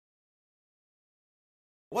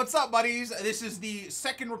What's up, buddies? This is the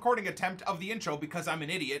second recording attempt of the intro because I'm an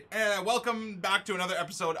idiot. Welcome back to another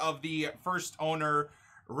episode of the First Owner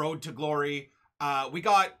Road to Glory. We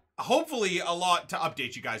got, hopefully, a lot to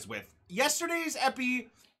update you guys with. Yesterday's Epi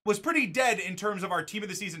was pretty dead in terms of our Team of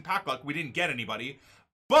the Season pack luck. We didn't get anybody,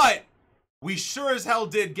 but we sure as hell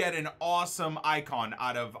did get an awesome icon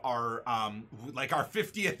out of our, like our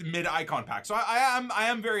 50th mid-icon pack. So I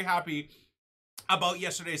am very happy about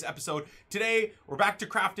yesterday's episode. Today, we're back to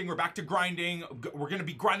crafting, we're back to grinding. We're going to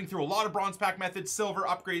be grinding through a lot of bronze pack methods, silver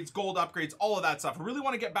upgrades, gold upgrades, all of that stuff. I really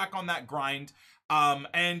want to get back on that grind.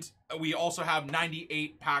 And we also have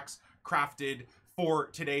 98 packs crafted for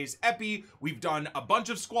today's Epi. We've done a bunch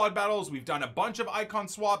of squad battles. We've done a bunch of icon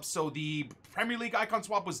swaps. So the Premier League icon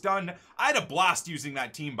swap was done. I had a blast using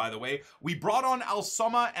that team, by the way. We brought on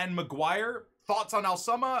Alsoma and Maguire. Thoughts on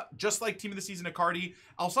Alsoma? Just like Team of the Season Icardi,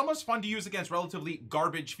 Alsoma's fun to use against relatively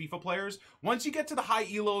garbage FIFA players. Once you get to the high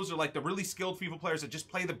elos or like the really skilled FIFA players that just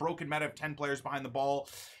play the broken meta of 10 players behind the ball,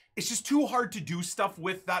 it's just too hard to do stuff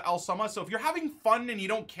with that Alsoma. So if you're having fun and you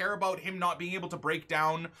don't care about him not being able to break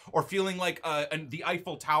down or feeling like the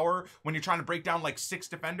Eiffel Tower when you're trying to break down like 6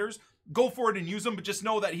 defenders, go for it and use him. But just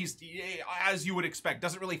know that he's, as you would expect,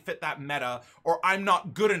 doesn't really fit that meta, or I'm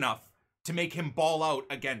not good enough to make him ball out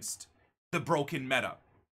against the broken meta.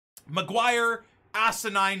 Maguire,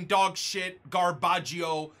 asinine, dog shit,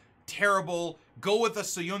 garbaggio, terrible. Go with a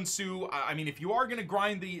Soyuncu. I mean, if you are going to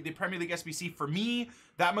grind the Premier League SBC, for me,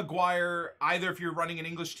 that Maguire, either if you're running an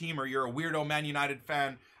English team or you're a weirdo Man United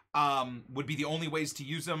fan, would be the only ways to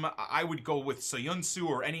use them. I would go with Soyuncu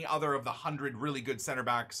or any other of the 100 really good center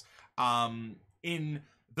backs in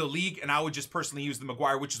the league, and I would just personally use the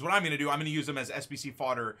Maguire, which is what I'm going to do. I'm going to use them as SBC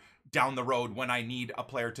fodder down the road when I need a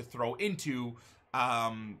player to throw into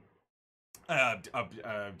an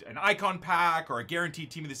icon pack or a guaranteed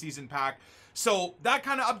Team of the Season pack. So that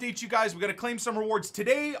kind of updates you guys. We're going to claim some rewards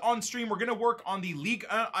today on stream. We're going to work on the League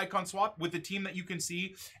icon swap with the team that you can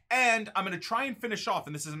see, and I'm going to try and finish off,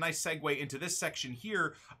 and this is a nice segue into this section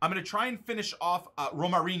here. I'm going to try and finish off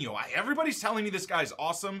Romarinho. Everybody's telling me this guy's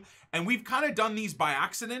awesome, and we've kind of done these by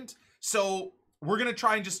accident. So we're going to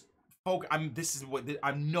try and just focus.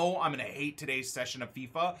 I know I'm going to hate today's session of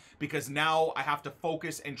FIFA because now I have to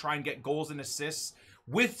focus and try and get goals and assists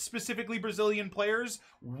with specifically Brazilian players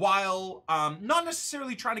while not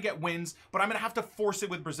necessarily trying to get wins, but I'm going to have to force it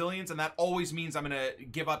with Brazilians, and that always means I'm going to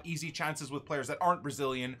give up easy chances with players that aren't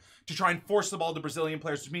Brazilian to try and force the ball to Brazilian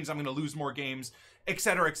players, which means I'm going to lose more games,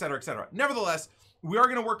 etc., etc., etc. Nevertheless, we are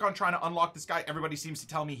going to work on trying to unlock this guy. Everybody seems to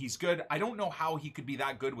tell me he's good. I don't know how he could be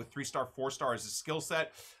that good with 3-star, 4-star as a skill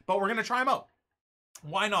set, but we're going to try him out.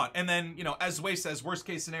 Why not? And then, you know, as Way says, worst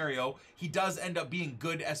case scenario, he does end up being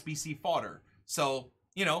good SBC fodder. So,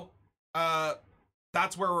 you know,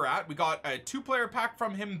 that's where we're at. We got a 2-player pack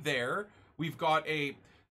from him there. We've got a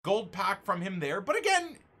gold pack from him there. But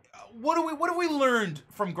again, what have we learned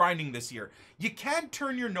from grinding this year? You can't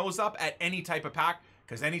turn your nose up at any type of pack,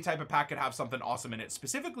 because any type of pack could have something awesome in it.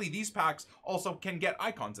 Specifically, these packs also can get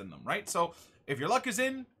icons in them, right? So if your luck is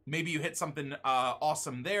in, maybe you hit something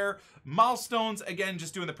awesome there. Milestones, again,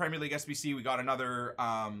 just doing the Premier League SBC. We got another,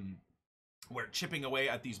 we're chipping away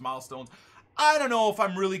at these milestones. I don't know if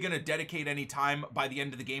I'm really going to dedicate any time by the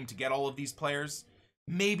end of the game to get all of these players.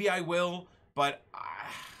 Maybe I will, but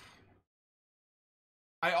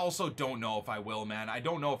I also don't know if I will, man. I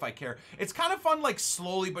don't know if I care. It's kind of fun, like,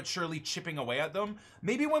 slowly but surely chipping away at them.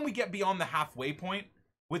 Maybe when we get beyond the halfway point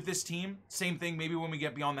with this team, same thing. Maybe when we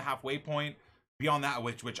get beyond the halfway point, beyond that,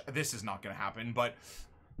 which this is not going to happen, but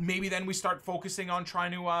maybe then we start focusing on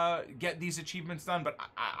trying to get these achievements done. But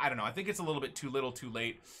I don't know. I think it's a little bit too little too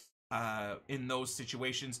late in those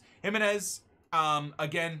situations. Jimenez,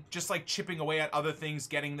 again, just like chipping away at other things,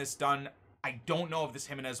 getting this done. I don't know if this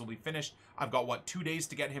Jimenez will be finished. I've got, what, 2 days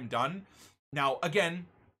to get him done. Now, again,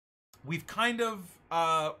 we've kind of,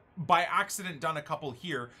 by accident, done a couple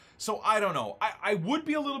here. So, I don't know. I would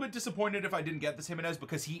be a little bit disappointed if I didn't get this Jimenez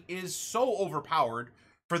because he is so overpowered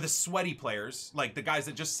for the sweaty players, like the guys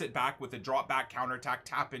that just sit back with a drop back, counterattack,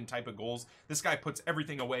 tap in type of goals. This guy puts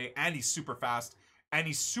everything away, and he's super fast. And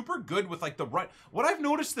he's super good with, like, the run. What I've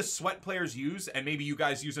noticed the sweat players use, and maybe you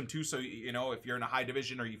guys use them too, so, you know, if you're in a high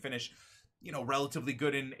division or you finish, you know, relatively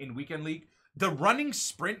good in weekend league, the running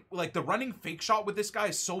sprint, like the running fake shot with this guy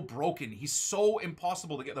is so broken. He's so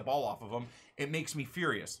impossible to get the ball off of him. It makes me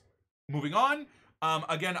furious. Moving on,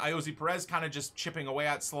 again, Iosi Perez kind of just chipping away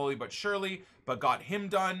at slowly but surely, but got him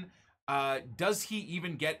done. Does he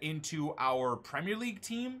even get into our Premier League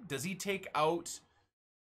team? Does he take out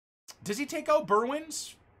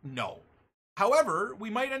Berwins? No. However, we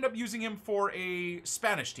might end up using him for a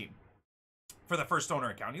Spanish team. for the first owner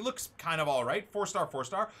account. He looks kind of all right. 4-star,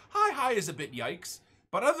 4-star. High is a bit yikes.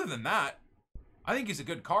 But other than that, I think he's a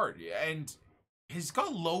good card. And he's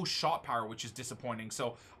got low shot power, which is disappointing.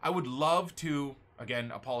 So I would love to,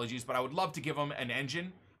 again, apologies, but I would love to give him an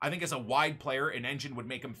engine. I think as a wide player, an engine would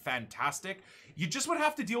make him fantastic. You just would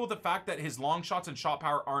have to deal with the fact that his long shots and shot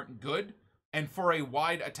power aren't good. And for a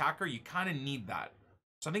wide attacker, you kind of need that.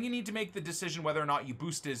 So I think you need to make the decision whether or not you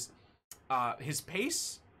boost his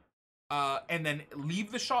pace and then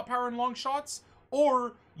leave the shot power and long shots,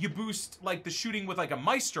 or you boost like the shooting with like a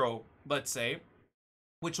maestro, let's say,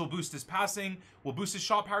 which will boost his passing, will boost his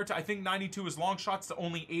shot power to, I think, 92, his long shots to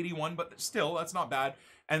only 81, but still, that's not bad.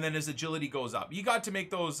 And then his agility goes up. You got to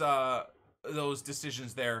make those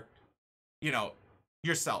decisions there, you know,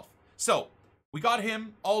 yourself. So we got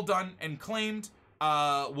him all done and claimed.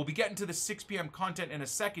 We'll be getting to the 6 p.m. content in a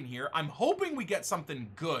second here. I'm hoping we get something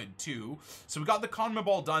good, too. So we got the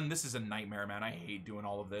CONMEBOL done. This is a nightmare, man. I hate doing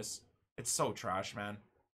all of this. It's so trash, man.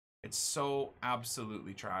 It's so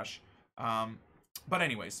absolutely trash. But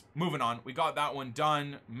anyways, moving on. We got that one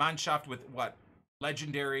done. Mannschaft with, what?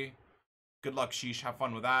 Legendary. Good luck, Sheesh. Have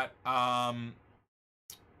fun with that.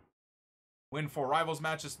 Win 4 rivals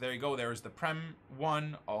matches. There you go. There's the Prem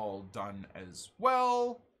one. All done as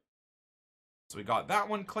well. So we got that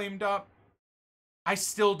one claimed up. I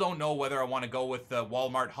still don't know whether I want to go with the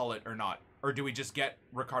Walmart Hullet or not. Or do we just get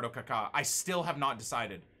Ricardo Kaká? I still have not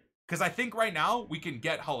decided. Because I think right now we can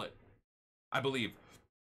get Hullet. I believe.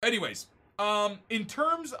 Anyways, in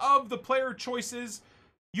terms of the player choices,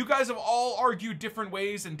 you guys have all argued different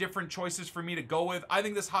ways and different choices for me to go with. I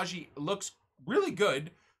think this Haji looks really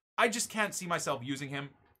good. I just can't see myself using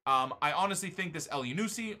him. I honestly think this El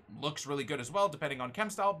Yunusi looks really good as well, depending on chem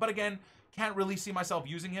style. But again, can't really see myself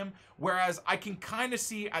using him. Whereas I can kind of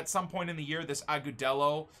see at some point in the year this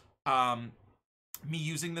Agudelo, me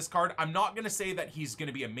using this card. I'm not going to say that he's going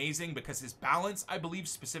to be amazing because his balance, I believe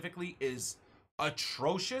specifically, is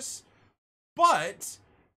atrocious. But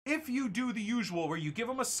if you do the usual where you give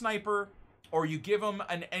him a sniper or you give him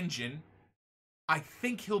an engine, I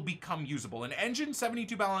think he'll become usable. An engine,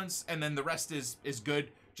 72 balance, and then the rest is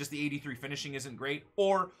good. Just the 83 finishing isn't great.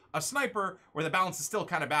 Or a sniper where the balance is still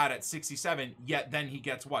kind of bad at 67, yet then he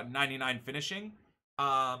gets, what, 99 finishing?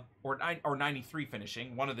 Or 93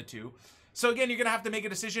 finishing, one of the two. So again, you're going to have to make a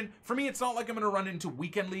decision. For me, it's not like I'm going to run into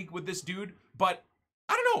Weekend League with this dude, but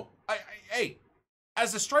I don't know. Hey,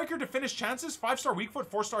 as a striker to finish chances, 5-star weak foot,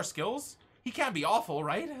 4-star skills, he can't be awful,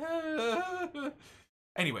 right?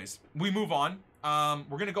 Anyways, we move on.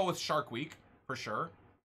 We're going to go with Shark Week for sure.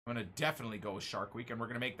 I'm going to definitely go with Shark Week, and we're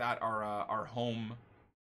going to make that our home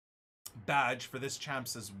badge for this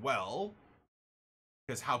champs as well.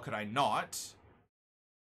 Because how could I not?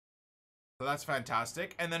 So that's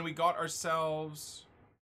fantastic. And then we got ourselves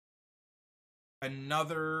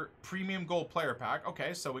another premium gold player pack.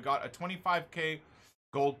 Okay, so we got a 25k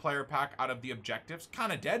gold player pack out of the objectives.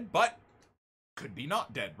 Kind of dead, but could be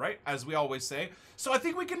not dead, right? As we always say. So I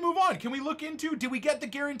think we can move on. Can we look into, did we get the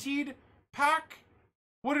guaranteed pack?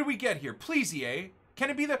 What did we get here? Please, EA. Can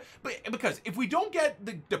it be the... Because if we don't get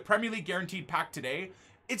the Premier League guaranteed pack today,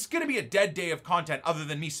 it's going to be a dead day of content other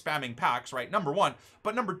than me spamming packs, right? Number one.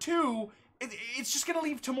 But number two, it's just going to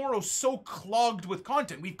leave tomorrow so clogged with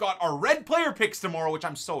content. We've got our red player picks tomorrow, which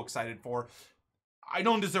I'm so excited for. I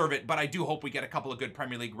don't deserve it, but I do hope we get a couple of good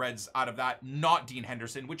Premier League reds out of that. Not Dean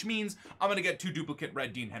Henderson, which means I'm going to get 2 duplicate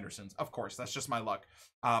red Dean Hendersons. Of course, that's just my luck.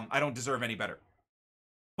 I don't deserve any better.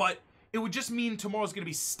 But it would just mean tomorrow's going to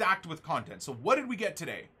be stacked with content. So what did we get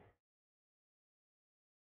today?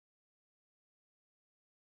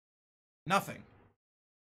 Nothing.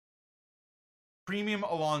 Premium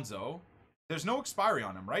Alonso. There's no expiry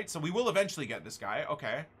on him, right? So we will eventually get this guy.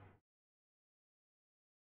 Okay.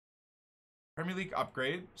 Premier League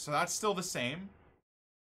upgrade. So that's still the same.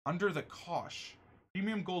 Under the Kosh.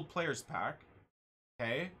 Premium Gold Players Pack.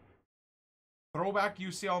 Okay. Throwback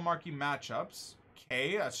UCL marquee matchups.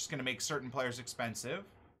 Okay, that's just going to make certain players expensive.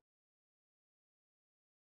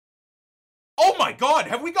 Oh my god,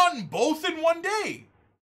 have we gotten both in one day?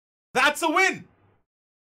 That's a win.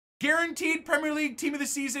 Guaranteed Premier League Team of the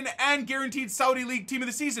Season and guaranteed Saudi League Team of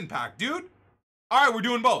the Season pack, dude. All right, we're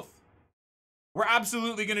doing both. We're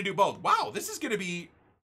absolutely going to do both. Wow, this is going to be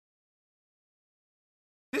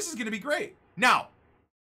great. Now,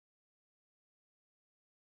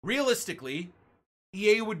 realistically,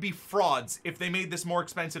 EA would be frauds if they made this more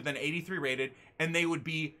expensive than 83 rated, and they would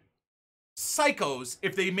be psychos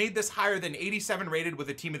if they made this higher than 87 rated with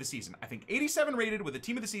a Team of the Season. I think 87 rated with a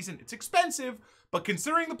Team of the Season, it's expensive, but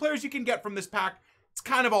considering the players you can get from this pack, it's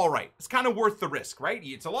kind of all right. It's kind of worth the risk, right?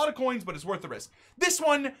 It's a lot of coins, but it's worth the risk. This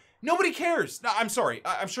one, Nobody cares. No, I'm sorry.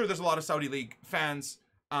 I'm sure there's a lot of Saudi League fans,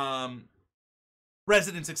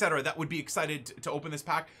 residents, etc., that would be excited to open this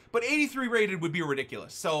pack. But 83 rated would be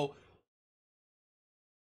ridiculous. So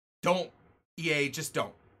don't, EA, just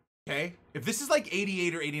don't. Okay? If this is like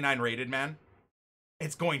 88 or 89 rated, man,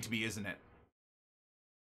 it's going to be, isn't it?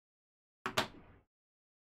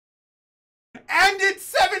 And it's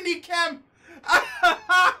 70 chem!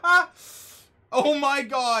 Oh my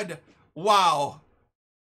god. Wow.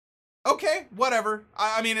 Okay, whatever.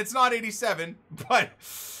 I mean, it's not 87, but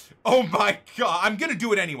oh my god. I'm gonna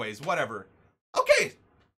do it anyways, whatever. Okay,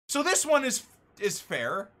 so this one is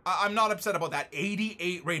fair. I'm not upset about that.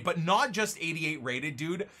 88 rated, but not just 88 rated,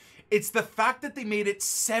 dude. It's the fact that they made it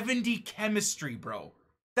 70 chemistry, bro.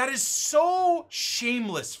 That is so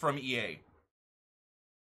shameless from EA.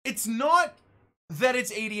 It's not that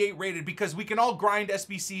it's 88 rated because we can all grind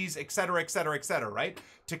SBCs, etc., etc., etc., right?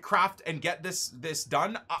 To craft and get this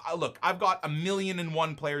done. Look, I've got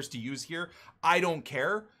 1,000,001 players to use here. I don't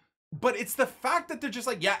care. But it's the fact that they're just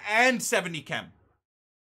like, yeah, and 70 chem.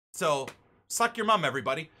 So, suck your mum,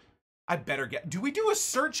 everybody. I better get... Do we do a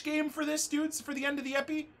search game for this, dudes, for the end of the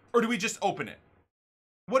epi? Or do we just open it?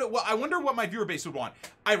 Well, I wonder what my viewer base would want.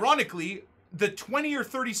 Ironically, the 20 or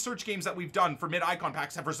 30 search games that we've done for mid-icon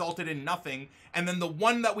packs have resulted in nothing. And then the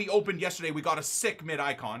one that we opened yesterday, we got a sick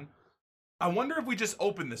mid-icon. I wonder if we just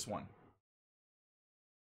open this one.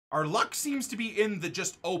 Our luck seems to be in the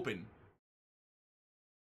just open.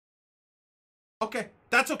 Okay,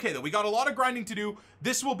 that's okay though. We got a lot of grinding to do.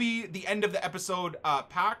 This will be the end of the episode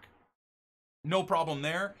pack. No problem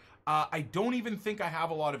there. I don't even think I have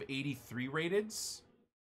a lot of 83 rateds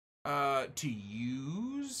to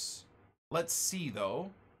use. Let's see though.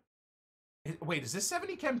 Wait, is this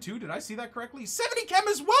 70 chem too? Did I see that correctly? 70 chem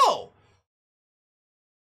as well!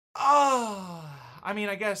 I mean,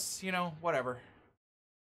 I guess, you know, whatever.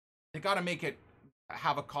 They gotta make it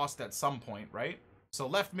have a cost at some point, right? So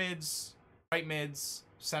left mids, right mids,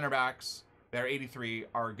 center backs, they're 83,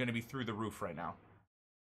 are gonna be through the roof right now.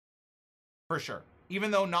 For sure.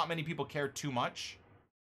 Even though not many people care too much,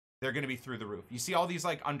 they're gonna be through the roof. You see all these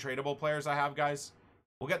like untradeable players I have, guys?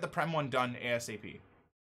 We'll get the Prem one done ASAP.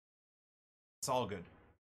 It's all good.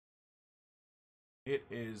 It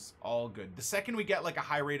is all good. The second we get like a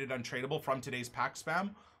high-rated untradeable from today's pack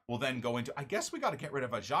spam, we'll then go into... I guess we got to get rid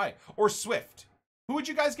of Ajay or Swift. Who would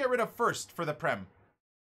you guys get rid of first for the Prem?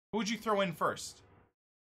 Who would you throw in first?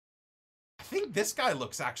 I think this guy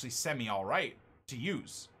looks actually semi-all right to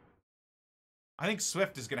use. I think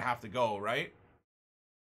Swift is going to have to go, right?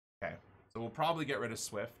 Okay. So we'll probably get rid of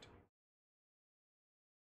Swift.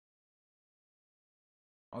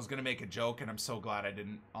 I was gonna make a joke, and I'm so glad I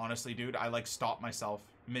didn't. Honestly, dude, I like stopped myself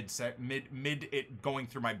mid it going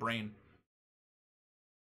through my brain.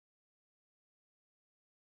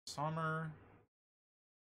 Summer.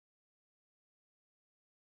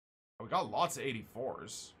 Oh, we got lots of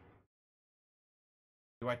 84s.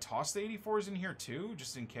 Do I toss the 84s in here too,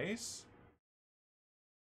 just in case?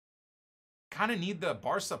 Kind of need the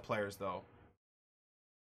Barca players though.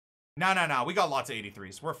 No. We got lots of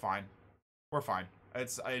 83s. We're fine. We're fine.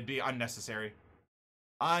 It'd be unnecessary.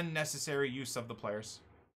 Unnecessary use of the players.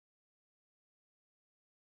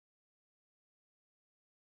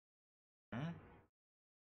 Okay.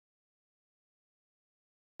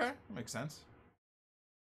 Okay, that makes sense.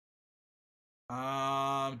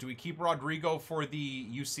 Do we keep Rodrigo for the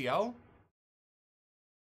UCL?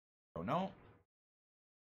 Oh no.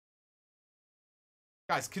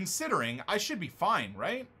 Guys, considering I should be fine,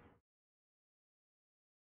 right?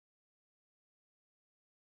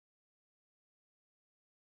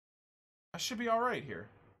 I should be all right here.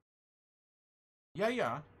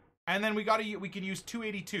 Yeah. And then we can use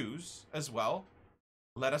 282s as well.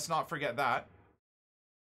 Let us not forget that.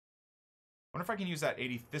 Wonder if I can use that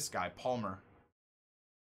this guy, Palmer,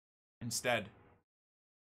 instead.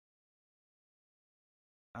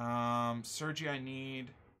 Sergi I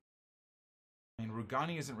need. I mean,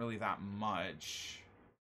 Rugani isn't really that much.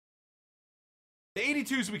 The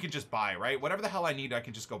 82s we could just buy, right? Whatever the hell I need, I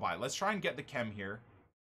can just go buy. Let's try and get the chem here.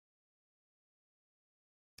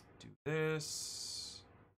 Do this.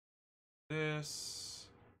 This.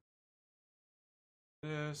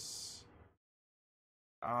 This.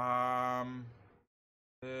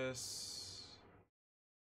 This.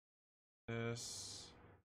 This.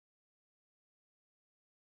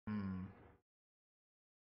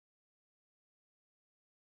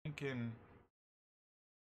 Thinking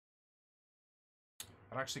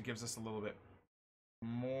that actually gives us a little bit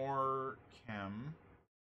more chem.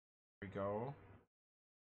 There we go.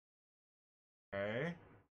 Okay.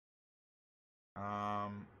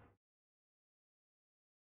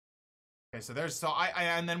 Okay, so there's,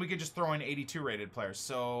 and then we could just throw in 82 rated players.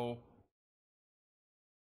 So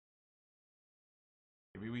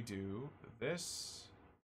maybe we do this.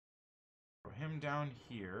 Throw him down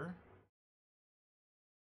here.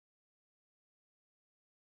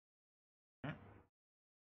 Okay.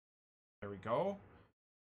 There we go.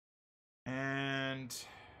 And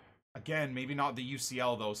again, maybe not the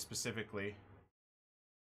UCL though, specifically.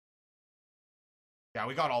 Yeah,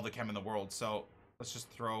 we got all the chem in the world, so let's just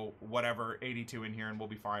throw whatever 82 in here and we'll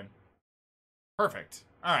be fine. Perfect.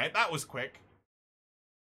 All right, that was quick.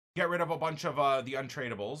 Get rid of a bunch of the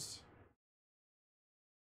untradables.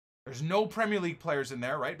 There's no Premier League players in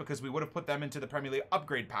there, right? Because we would have put them into the Premier League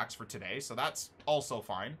upgrade packs for today, so that's also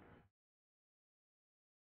fine.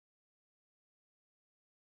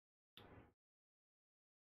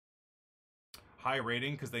 High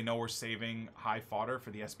rating because they know we're saving high fodder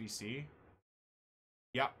for the SBC.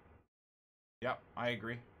 Yep. Yep, I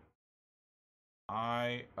agree.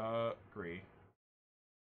 I agree.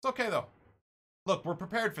 It's okay, though. Look, we're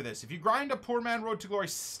prepared for this. If you grind a Poor Man Road to Glory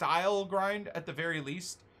style grind at the very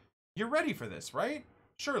least, you're ready for this, right?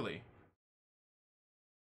 Surely.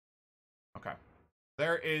 Okay.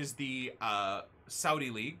 There is the Saudi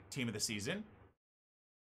League Team of the Season.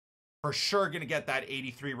 For sure going to get that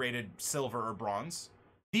 83 rated silver or bronze.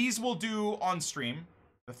 These will do on stream.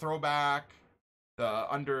 The throwback,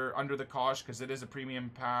 the under the cosh, because it is a premium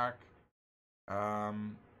pack. Yeah,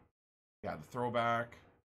 the throwback.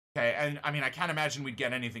 Okay, and I mean, I can't imagine we'd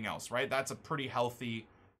get anything else, right? That's a pretty healthy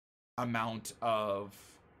amount of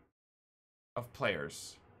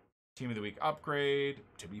players. Team of the Week upgrade.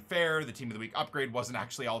 To be fair, the Team of the Week upgrade wasn't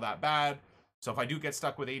actually all that bad. So if I do get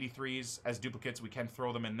stuck with 83s as duplicates, we can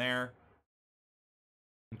throw them in there.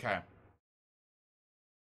 Okay.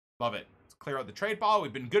 Love it. Let's clear out the trade pile.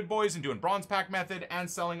 We've been good boys and doing bronze pack method and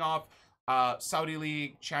selling off Saudi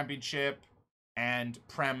League, Championship, and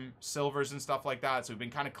Prem silvers and stuff like that. So we've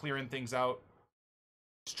been kind of clearing things out.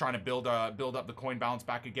 Just trying to build up the coin balance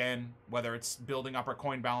back again. Whether it's building up our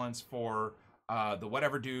coin balance for the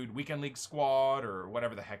whatever dude, Weekend League squad, or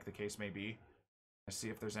whatever the heck the case may be. Let's see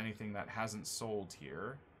if there's anything that hasn't sold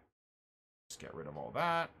here. Just get rid of all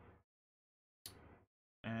that.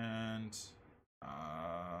 And let's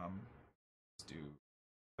do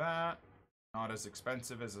that. Not as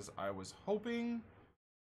expensive as I was hoping.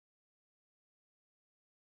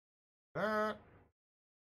 That.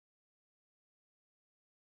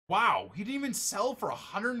 Wow, he didn't even sell for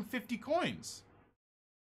 150 coins.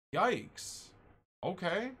 Yikes.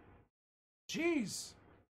 Okay. Jeez.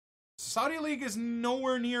 Saudi League is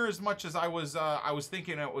nowhere near as much as I was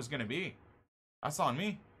thinking it was gonna be. That's on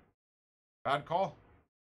me. Bad call.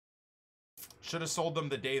 Should have sold them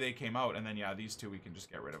the day they came out, and then yeah, these two we can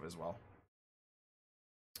just get rid of as well.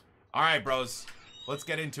 All right, bros. Let's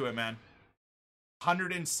get into it, man.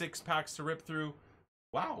 106 packs to rip through.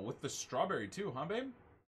 Wow, with the strawberry too, huh, babe?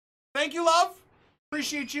 Thank you, love.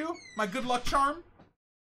 Appreciate you. My good luck charm.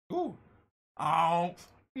 Ooh. Oh.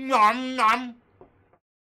 Nom nom.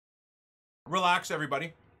 Relax,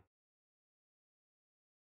 everybody.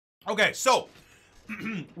 Okay, so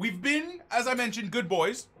we've been, as I mentioned, good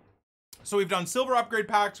boys. So we've done silver upgrade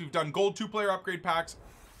packs, we've done gold 2-player upgrade packs,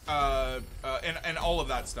 and all of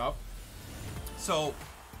that stuff. So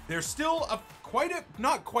there's still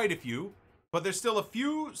not quite a few, but there's still a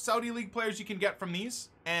few Saudi League players you can get from these,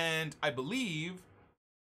 and I believe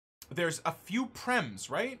there's a few Prems,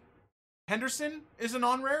 right? Henderson is a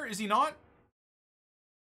non-rare, is he not?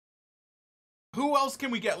 Who else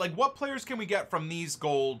can we get? Like, what players can we get from these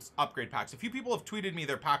gold upgrade packs? A few people have tweeted me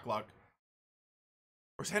their pack luck.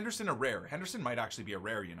 Or is Henderson a rare? Henderson might actually be a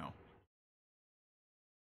rare, you know.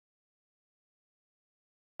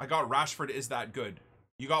 I got Rashford is that good.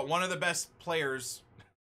 You got one of the best players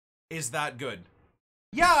is that good.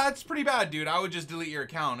 Yeah, that's pretty bad, dude. I would just delete your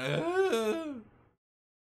account.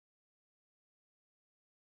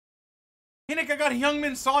 Hey, Nick, I got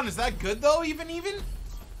Heung-min Son. Is that good, though? Even?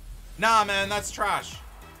 Nah, man, that's trash.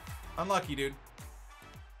 Unlucky, dude.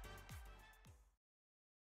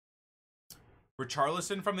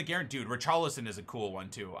 Richarlison from the guarantee. Dude, Richarlison is a cool one,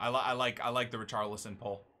 too. I like the Richarlison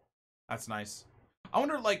pull. That's nice. I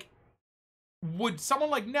wonder, like, would someone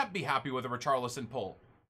like Nep be happy with a Richarlison pull?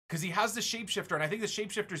 Because he has the shapeshifter, and I think the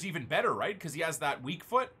shapeshifter's even better, right? Because he has that weak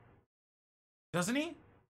foot. Doesn't he?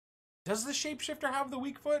 Does the shapeshifter have the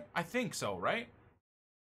weak foot? I think so, right?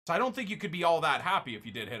 So I don't think you could be all that happy if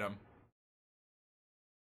you did hit him.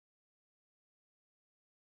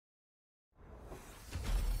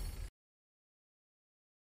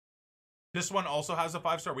 This one also has a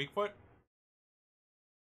 5-star weak foot?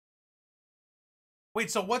 Wait,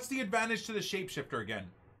 so what's the advantage to the shapeshifter again?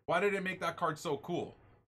 Why did it make that card so cool?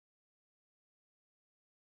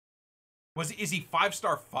 Is he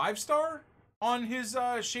 5-star 5-star on his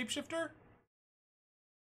shapeshifter?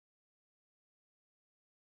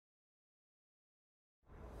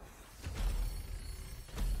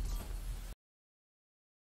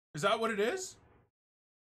 Is that what it is?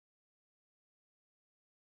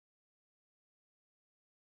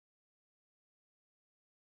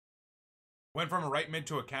 Went from a right mid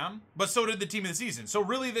to a cam, but so did the team of the season. So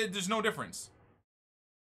really, there's no difference.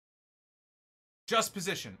 Just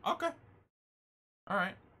position. Okay. All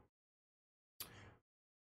right.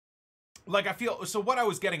 Like, I feel, so what I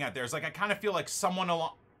was getting at there is, like, I kind of feel like someone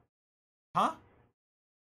along, huh?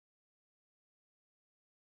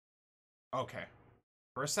 Okay.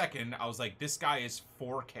 For a second, I was like, this guy is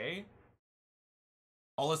 4K?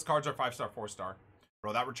 All his cards are 5-star, 4-star.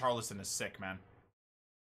 Bro, that Richarlison is sick, man.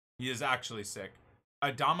 He is actually sick.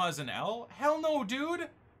 Adama is an L? Hell no, dude!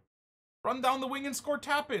 Run down the wing and score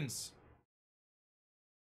tap-ins.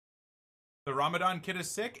 The Ramadan kit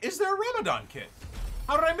is sick? Is there a Ramadan kit?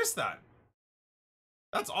 How did I miss that?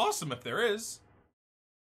 That's awesome if there is.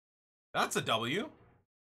 That's a W.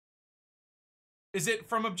 Is it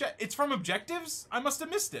from it's from Objectives? I must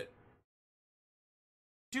have missed it.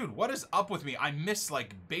 Dude, what is up with me? I miss,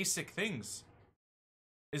 like, basic things.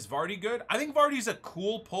 Is Vardy good? I think Vardy's a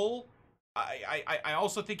cool pull. I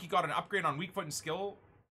also think he got an upgrade on weak foot and skill,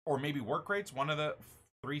 or maybe work rates, one of the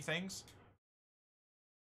 3 things.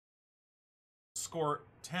 Score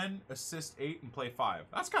 10, assist 8, and play 5.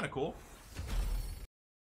 That's kind of cool.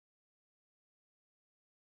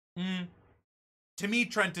 To me,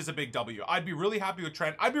 Trent is a big W. I'd be really happy with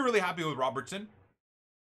Trent. I'd be really happy with Robertson.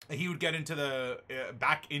 He would get into the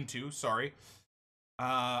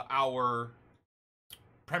our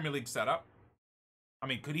Premier League setup. I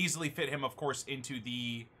mean, could easily fit him, of course, into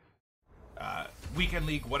the weekend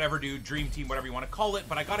league, whatever, dude, dream team, whatever you want to call it.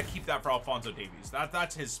 But I got to keep that for Alphonso Davies.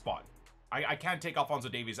 That's his spot. I can't take Alphonso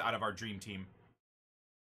Davies out of our dream team.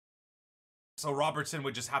 So Robertson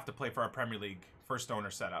would just have to play for our Premier League first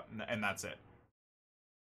owner setup, and that's it.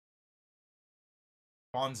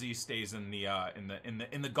 Fonzie stays in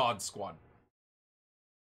the God squad.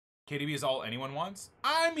 KDB is all anyone wants?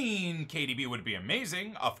 I mean, KDB would be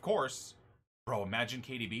amazing, of course. Bro, imagine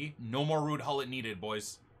KDB. No more Ruud Hullet needed,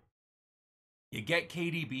 boys. You get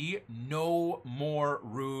KDB, no more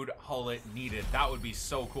Ruud Hullet needed. That would be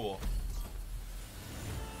so cool.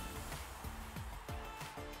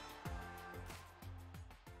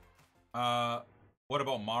 What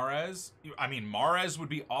about Mahrez? I mean, Mahrez would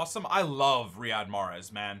be awesome. I love Riyad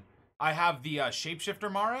Mahrez, man. I have the Shapeshifter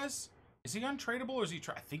Mahrez. Is he untradeable or is he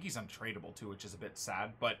I think he's untradeable too, which is a bit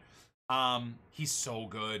sad, but he's so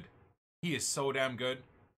good. He is so damn good.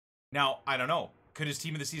 Now, I don't know. Could his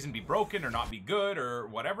team of the season be broken or not be good or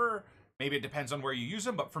whatever? Maybe it depends on where you use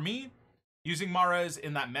him, but for me, using Mahrez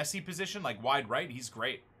in that messy position, like wide right, he's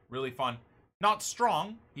great. Really fun. Not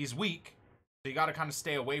strong. He's weak. So you got to kind of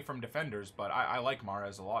stay away from defenders, but I like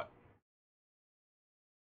Mahrez a lot.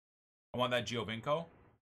 I want that Giovinco.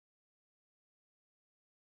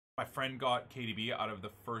 My friend got KDB out of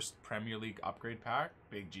the first Premier League upgrade pack.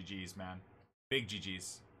 Big GG's, man. Big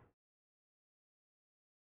GG's.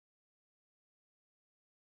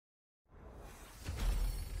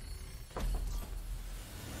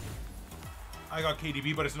 I got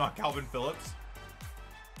KDB, but it's not Calvin Phillips.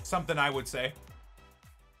 Something I would say.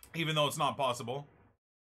 Even though it's not possible.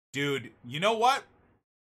 Dude, you know what?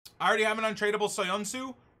 I already have an untradeable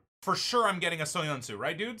Soyuncu. For sure I'm getting a Soyuncu,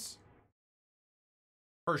 right, dudes?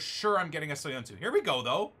 For sure I'm getting a Soyuncu. Here we go,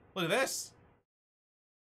 though. Look at this.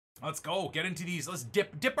 Let's go. Get into these. Let's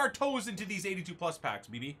dip our toes into these 82 plus packs,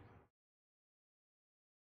 BB.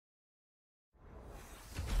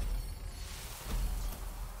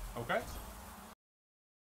 Okay.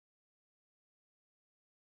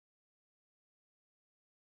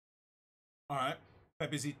 All right,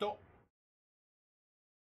 Pepecito.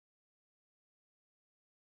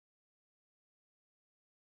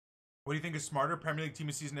 What do you think is smarter, Premier League Team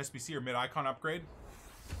of Season SBC or mid-icon upgrade?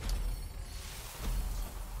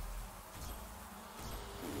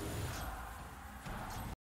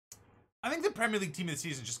 I think the Premier League Team of the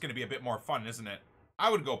Season is just going to be a bit more fun, isn't it? I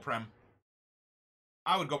would go Prem.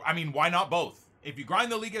 I would go, I mean, why not both? If you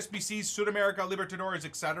grind the League SBCs, Sudamerica, Libertadores,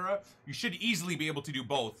 etc., you should easily be able to do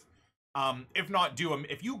both. If not, do them.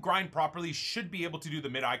 If you grind properly, should be able to do the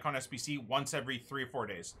mid-icon SBC once every 3 or 4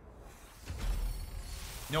 days.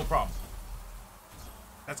 No problem.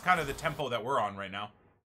 That's kind of the tempo that we're on right now.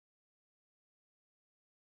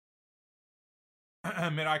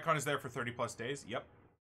 Mid-icon is there for 30 plus days. Yep.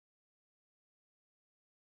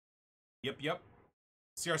 Yep.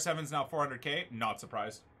 CR7's now 400k. Not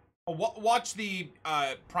surprised. Oh, watch the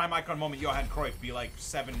prime icon moment Johan Cruyff be like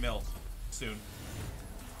 7 mil soon.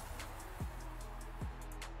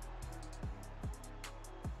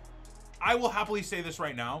 I will happily say this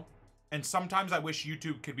right now, and sometimes I wish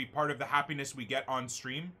YouTube could be part of the happiness we get on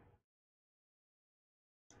stream.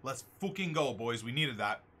 Let's fucking go, boys. We needed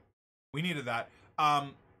that. We needed that.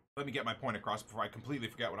 Let me get my point across before I completely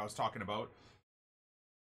forget what I was talking about.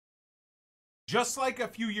 Just like a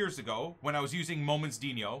few years ago when I was using Moments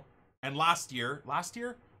Dino, and last year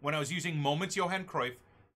when I was using Moments Johan Cruyff,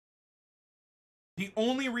 the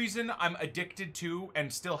only reason I'm addicted to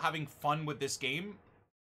and still having fun with this game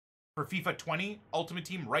for FIFA 20 Ultimate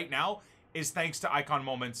Team right now is thanks to Icon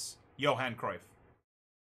Moments Johan Cruyff.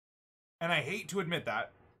 And I hate to admit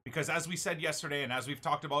that, because as we said yesterday and as we've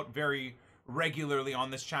talked about very regularly on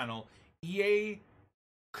this channel, EA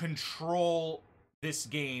control this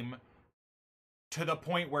game to the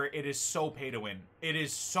point where it is so pay to win. It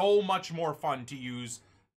is so much more fun to use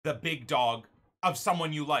the big dog of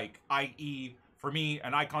someone you like, i.e. for me,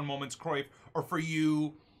 an Icon Moments Cruyff, or for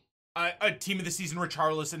you, a Team of the Season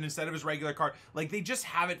Richarlison instead of his regular card. Like, they just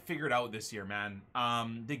have it figured out this year, man.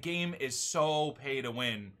 The game is so pay to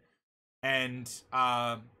win. And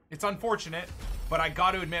it's unfortunate, but I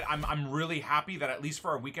got to admit, I'm really happy that at least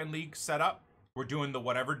for our weekend league setup, we're doing the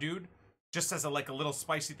whatever dude, just as a little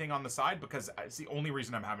spicy thing on the side, because it's the only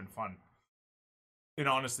reason I'm having fun. It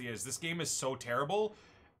honestly is. This game is so terrible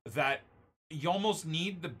that you almost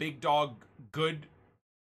need the big dog good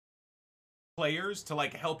players to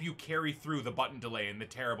help you carry through the button delay and the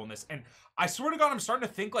terribleness. And I swear to God, I'm starting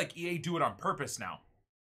to think like EA do it on purpose now.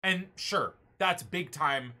 And sure, that's big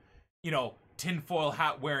time, you know, tinfoil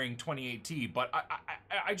hat wearing 28T, but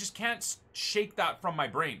I just can't shake that from my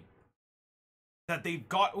brain. That they've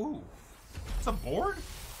got, ooh, it's a board?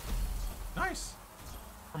 Nice.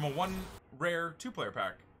 From a one rare 2-player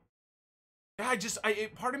pack. Yeah,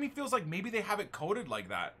 part of me feels like maybe they have it coded like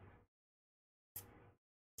that.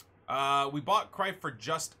 We bought Cruyff for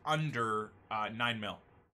just under 9 mil.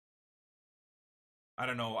 I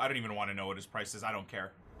don't know. I don't even want to know what his price is. I don't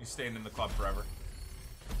care. He's staying in the club forever.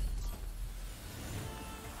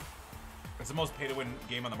 It's the most pay-to-win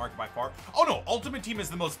game on the market by far. Oh no, Ultimate Team has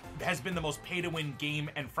been the most pay-to-win game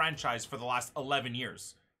and franchise for the last 11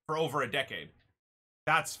 years. For over a decade.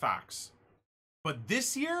 That's facts. But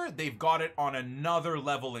this year, they've got it on another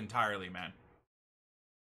level entirely, man.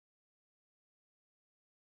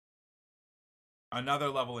 Another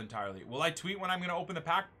level entirely. Will I tweet when I'm going to open the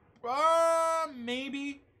pack?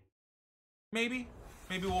 Maybe. Maybe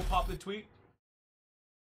we'll pop the tweet.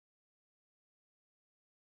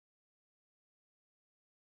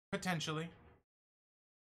 Potentially.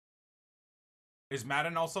 Is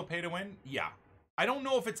Madden also pay to win? Yeah. I don't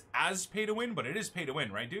know if it's as pay to win, but it is pay to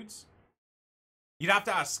win, right, dudes? You'd have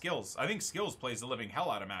to ask Skills. I think Skills plays the living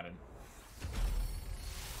hell out of Madden.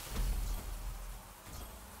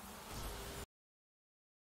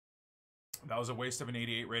 That was a waste of an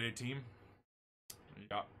 88 rated team.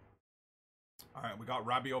 Yeah. Alright, we got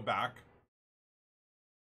Rabiot back.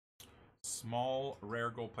 Small, rare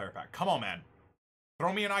gold player pack. Come on, man.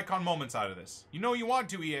 Throw me an Icon Moments out of this. You know you want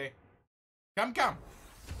to, EA. Come.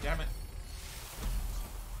 Damn it.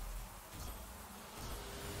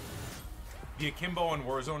 The Akimbo in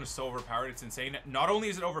Warzone is so overpowered, it's insane. Not only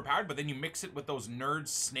is it overpowered, but then you mix it with those nerds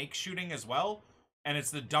snake shooting as well. And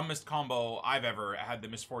it's the dumbest combo I've ever had the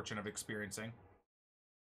misfortune of experiencing.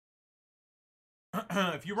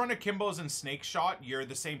 If you run Akimbos and snake shot, you're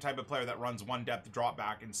the same type of player that runs one depth drop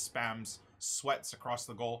back and spams sweats across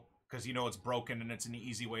the goal. Because you know it's broken and it's an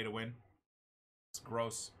easy way to win. It's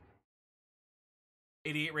gross.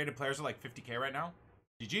 88 rated players are like 50k right now.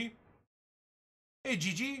 GG. Hey,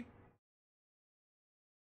 GG.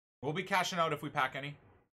 We'll be cashing out if we pack any.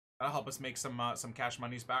 That'll help us make some cash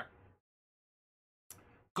monies back.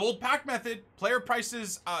 Gold pack method. Player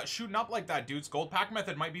prices shooting up like that, dudes. Gold pack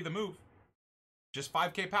method might be the move. Just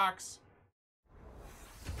 5k packs.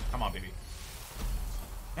 Come on, baby.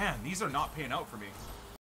 Man, these are not paying out for me.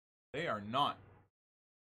 They are not.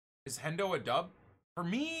 Is Hendo a dub? For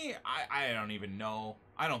me, I don't even know.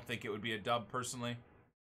 I don't think it would be a dub, personally.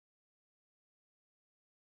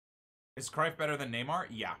 Is Cruyff better than Neymar?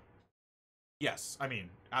 Yeah. Yes, I mean,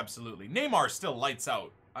 absolutely. Neymar still lights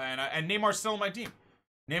out. And Neymar's still on my team.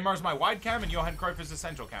 Neymar's my wide cam, and Johan Cruyff is the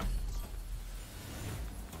central cam.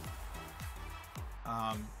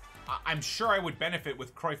 I'm sure I would benefit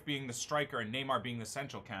with Cruyff being the striker and Neymar being the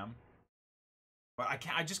central cam. But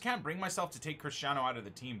I just can't bring myself to take Cristiano out of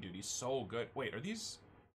the team, dude. He's so good. Wait, are these?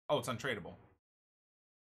 Oh, it's untradeable.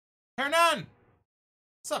 Hernan!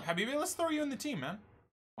 What's up, Habibi? Let's throw you in the team, man.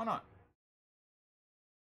 Why not?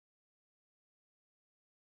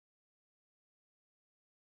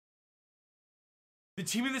 The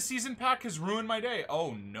team of the season pack has ruined my day.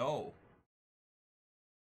 Oh no.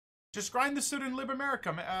 Just grind the Suit in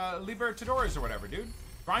Libertadores or whatever, dude.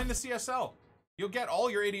 Grind the CSL. You'll get all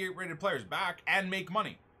your 88 rated players back and make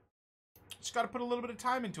money. Just gotta put a little bit of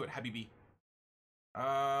time into it, Habibi.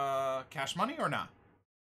 Cash money or nah?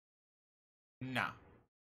 Nah.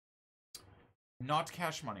 Not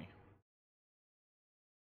cash money.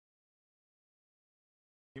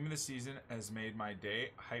 Team of the season has made my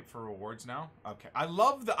day. Hype for rewards now. Okay. I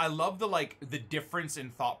love the like the difference in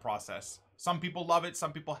thought process. Some people love it,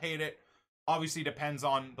 some people hate it. Obviously depends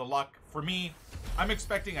on the luck. For me, I'm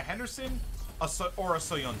expecting a Henderson or a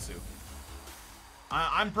Soyuncu.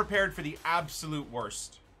 I'm prepared for the absolute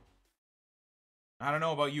worst. I don't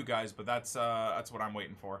know about you guys, but that's what I'm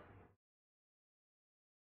waiting for.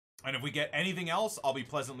 And if we get anything else, I'll be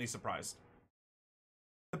pleasantly surprised.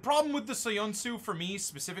 The problem with the Soyuncu for me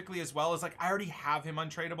specifically as well is like I already have him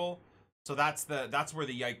untradeable. So that's where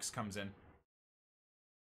the yikes comes in.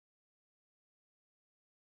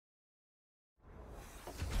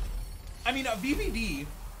 I mean, a VVD,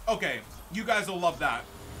 okay, you guys will love that,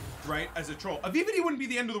 right? As a troll. A VVD wouldn't be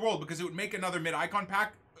the end of the world because it would make another mid-icon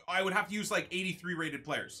pack. I would have to use like 83 rated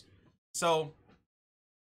players. So,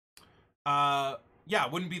 yeah,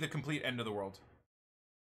 it wouldn't be the complete end of the world.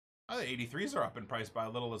 Oh, the 83s are up in price by a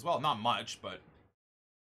little as well. Not much, but...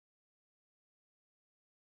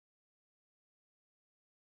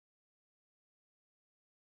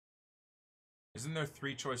 Isn't there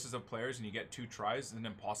 3 choices of players and you get 2 tries? Isn't it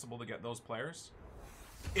impossible to get those players?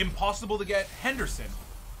 Impossible to get Henderson.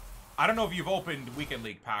 I don't know if you've opened Weekend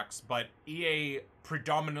League packs, but EA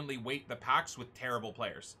predominantly weight the packs with terrible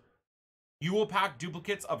players. You will pack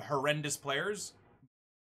duplicates of horrendous players.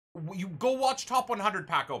 You go watch top 100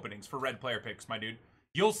 pack openings for red player picks, my dude.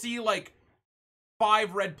 You'll see like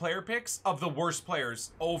 5 red player picks of the worst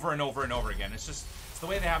players over and over and over again. It's the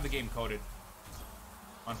way they have the game coded.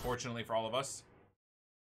 Unfortunately for all of us.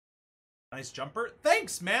 Nice jumper.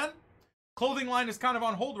 Thanks, man. Clothing line is kind of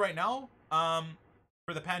on hold right now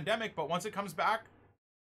for the pandemic, but once it comes back,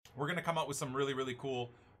 we're gonna come out with some really, really cool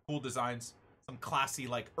designs. Some classy,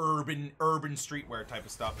 like urban streetwear type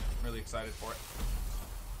of stuff. I'm really excited for it.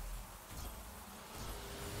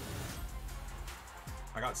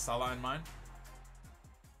 I got Salah in mind.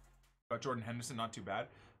 Got Jordan Henderson, not too bad.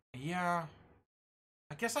 Yeah.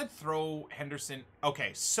 I guess I'd throw Henderson.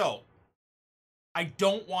 Okay, so I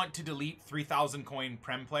don't want to delete 3,000 coin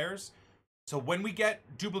Prem players. So when we get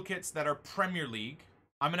duplicates that are Premier League,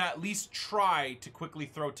 I'm going to at least try to quickly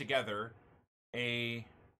throw together a...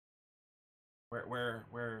 Where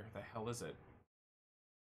the hell is it?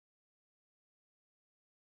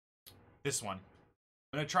 This one.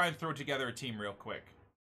 I'm going to try and throw together a team real quick,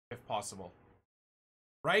 if possible.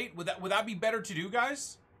 Right? Would that be better to do,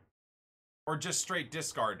 guys? Or just straight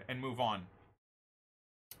discard and move on?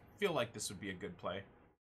 I feel like this would be a good play.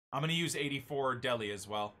 I'm going to use 84 Delhi as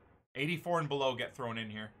well. 84 and below get thrown in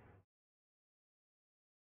here.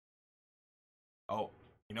 Oh,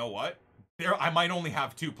 you know what? I might only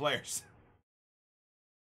have 2 players.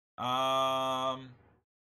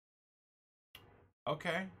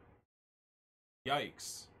 Okay.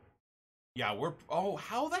 Yikes. Yeah, oh,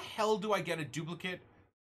 how the hell do I get a duplicate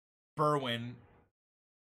Berwin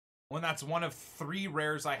when that's one of 3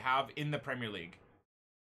 rares I have in the Premier League?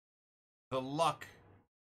 The luck.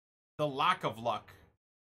 The lack of luck.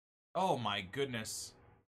 Oh my goodness.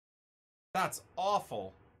 That's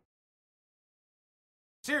awful.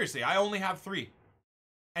 Seriously, I only have 3.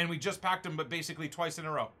 And we just packed them, but basically twice in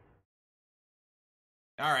a row.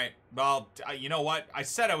 Alright, well, you know what? I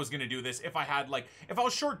said I was going to do this. If I had, like, if I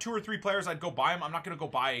was short 2 or 3 players, I'd go buy them. I'm not going to go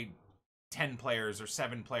buy 10 players or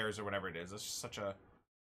 7 players or whatever it is. It's just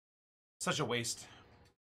such a waste.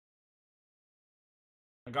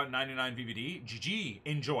 I got 99 VVD. GG.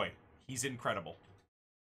 Enjoy. He's incredible.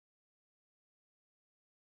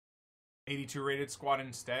 82 rated squad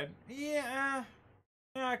instead. Yeah,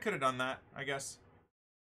 I could have done that, I guess.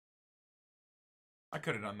 I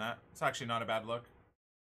could have done that. It's actually not a bad look.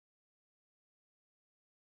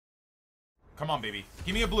 Come on, baby.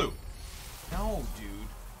 Give me a blue. No, dude.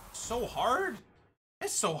 So hard.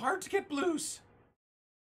 It's so hard to get blues.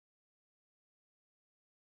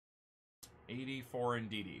 84 in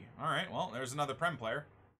DD. Alright, well, there's another Prem player.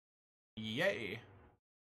 Yay.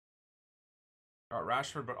 Got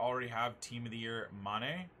Rashford, but already have Team of the Year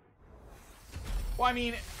Mane. Well, I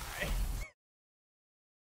mean...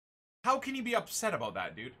 How can you be upset about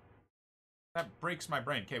that, dude? That breaks my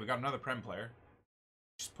brain. Okay, we got another Prem player.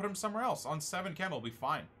 Just put him somewhere else. On 7 chem, will be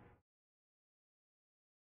fine.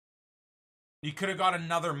 You could have got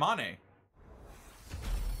another Mane.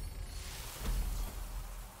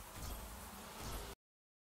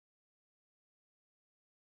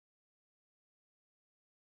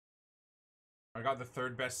 I got the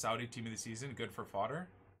 3rd best Saudi team of the season. Good for fodder.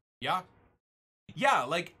 Yeah. Yeah,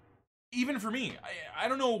 like, even for me, I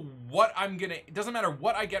don't know what I'm gonna... It doesn't matter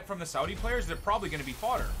what I get from the Saudi players, they're probably gonna be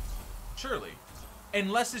fodder. Surely.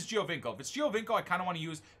 Unless it's Giovinco. If it's Giovinco, I kind of want to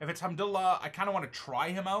use... If it's Hamdullah, I kind of want to try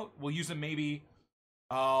him out. We'll use him maybe...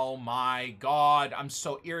 Oh my god, I'm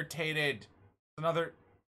so irritated. Another...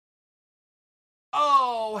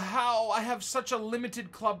 Oh, how? I have such a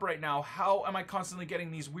limited club right now. How am I constantly getting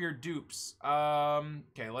these weird dupes?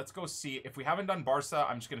 Okay, let's go see. If we haven't done Barca,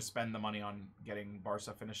 I'm just going to spend the money on getting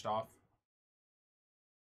Barca finished off.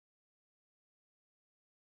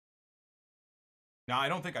 No, I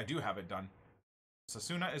don't think I do have it done.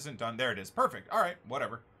 Sasuna isn't done. There it is. Perfect. All right,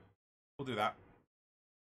 whatever. We'll do that.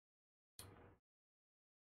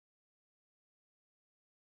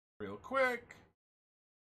 Real quick.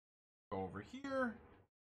 Go over here.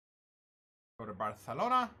 Go to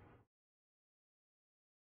Barcelona.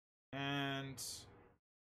 And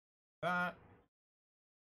that.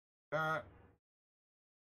 That.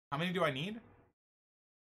 How many do I need?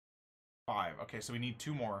 5. Okay, so we need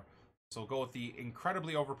 2 more. So we'll go with the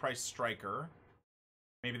incredibly overpriced striker.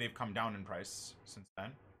 Maybe they've come down in price since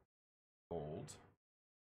then. Gold.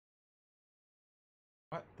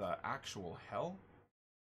 What the actual hell?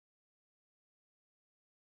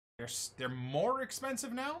 They're more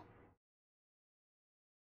expensive now?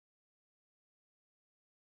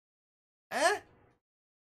 Eh?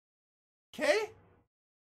 Okay.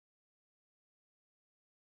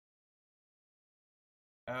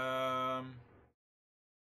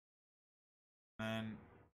 And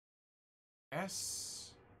S.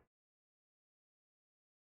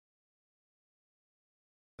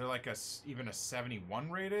 They're like even a 71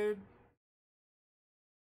 rated.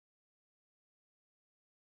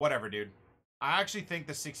 Whatever, dude. I actually think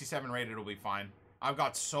the 67 rated will be fine. I've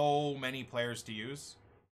got so many players to use.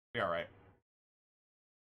 Be alright.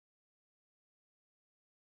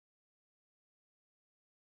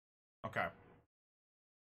 Okay.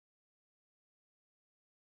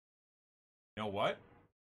 You know what?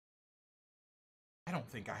 I don't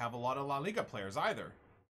think I have a lot of La Liga players either.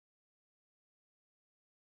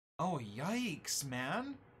 Oh, yikes,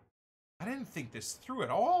 man. I didn't think this through at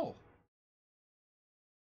all.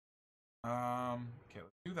 Okay, let's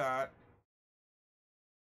do that.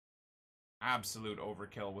 Absolute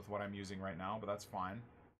overkill with what I'm using right now, but that's fine.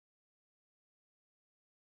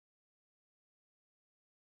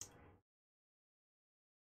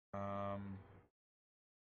 I'm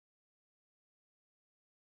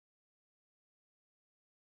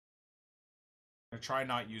gonna try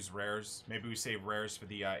not use rares. Maybe we save rares for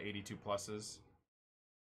the 82 pluses.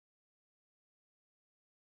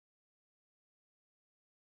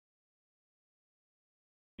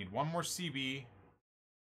 Need 1 more CB.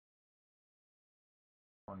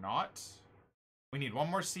 Or not. We need 1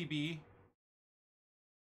 more CB.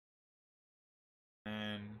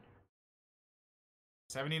 And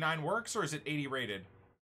 79 works, or is it 80 rated?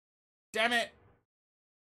 Damn it!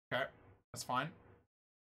 Okay, that's fine.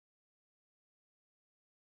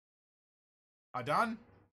 Done?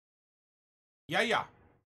 Yeah.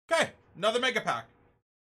 Okay, another mega pack.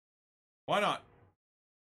 Why not?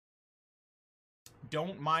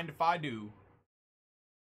 Don't mind if I do.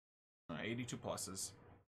 82 pluses.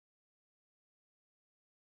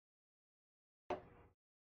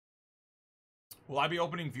 Will I be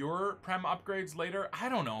opening viewer prem upgrades later? I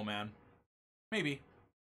don't know, man. Maybe.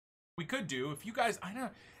 We could do. If you guys, I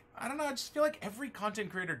don't know. I just feel like every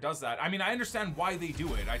content creator does that. I mean, I understand why they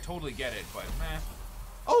do it. I totally get it, but meh.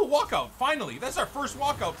 Oh, walkout. Finally. That's our first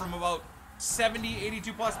walkout from about 70,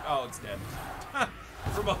 82 plus. Oh, it's dead.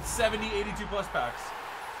 From about 70, 82 plus packs.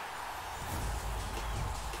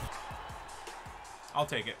 I'll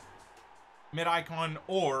take it. Mid-icon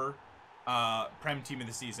or Prem team of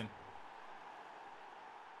the season.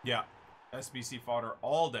 Yeah. SBC fodder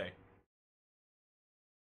all day.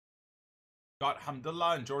 Got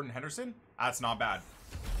Hamdullah and Jordan Henderson. That's not bad.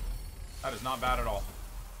 That is not bad at all.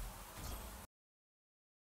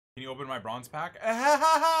 Can you open my bronze pack?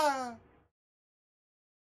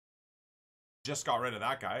 Just got rid of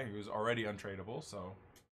that guy. He was already untradeable, so.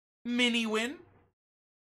 Mini win.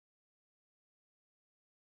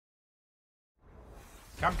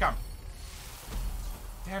 Come.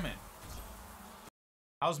 Damn it.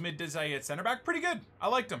 How's mid Desai at center back? Pretty good. I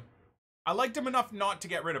liked him. I liked him enough not to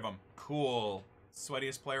get rid of him. Cool.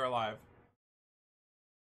 Sweatiest player alive.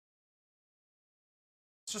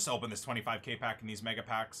 Let's just open this 25k pack in these mega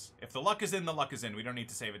packs. If the luck is in, the luck is in. We don't need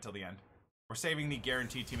to save it till the end. We're saving the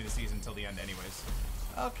guaranteed team of the season till the end anyways.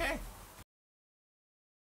 Okay.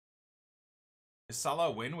 Is Salah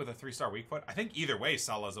a win with a 3-star weak foot? I think either way,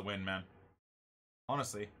 Salah's a win, man.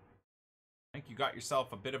 Honestly. I think you got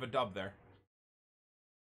yourself a bit of a dub there.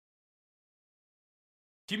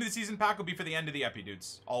 Team of the season pack will be for the end of the epi,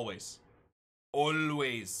 dudes. Always.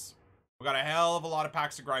 Always. We got a hell of a lot of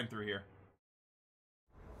packs to grind through here.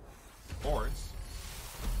 Boards.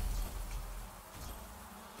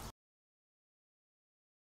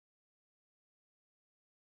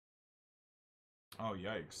 Oh,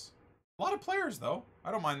 yikes. A lot of players, though.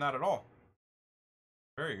 I don't mind that at all.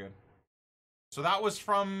 Very good. So that was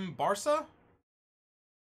from Barca?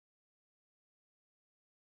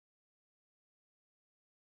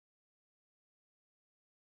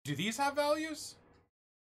 Do these have values?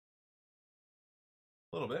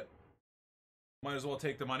 A little bit. Might as well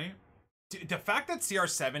take the money. The fact that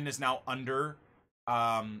CR7 is now under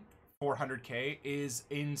 400k is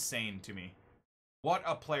insane to me. What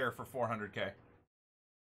a player for 400k.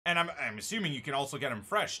 And I'm assuming you can also get him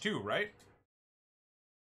fresh too, right?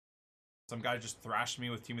 Some guy just thrashed me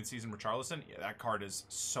with Team of the Season Richarlison. Yeah, that card is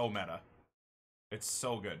so meta. It's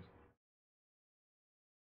so good.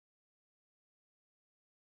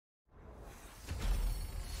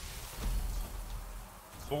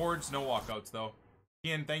 Boards, no walkouts though.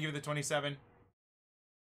 Ian, thank you for the 27.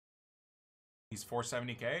 He's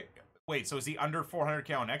 470k. Wait, so is he under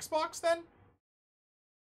 400k on Xbox then?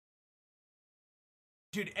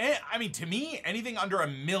 Dude, I mean, to me, anything under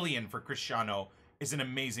 $1 million for Cristiano is an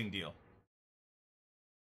amazing deal.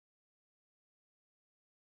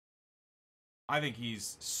 I think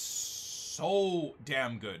he's so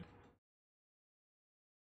damn good.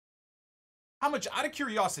 How much, out of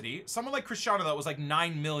curiosity, someone like Cristiano that was like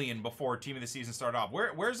 9 million before Team of the Season started off,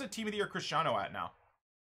 where's the Team of the Year Cristiano at now?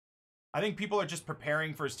 I think people are just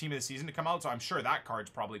preparing for his Team of the Season to come out, so I'm sure that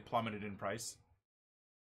card's probably plummeted in price.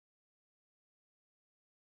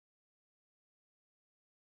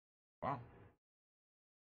 Wow.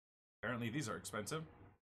 Apparently these are expensive.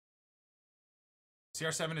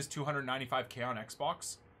 CR7 is 295k on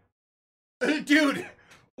Xbox. Dude!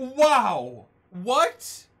 Wow!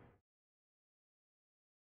 What?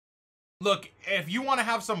 Look, if you want to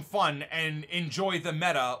have some fun and enjoy the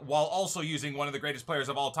meta while also using one of the greatest players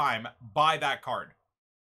of all time, buy that card.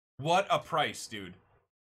 What a price, dude.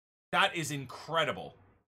 That is incredible.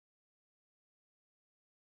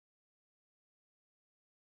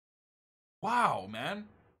 Wow, man.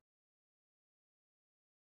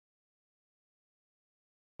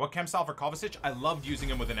 What chem style for Kovacic? I loved using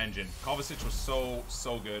him with an engine. Kovacic was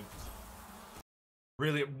so good.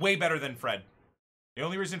 Really, way better than Fred. The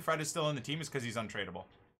only reason Fred is still in the team is because he's untradeable.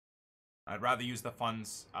 I'd rather use the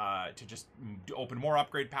funds to just open more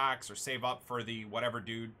upgrade packs or save up for the whatever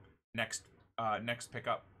dude next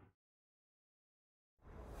pickup.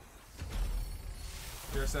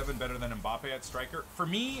 CR7 better than Mbappe at striker? For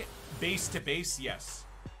me, base to base, yes.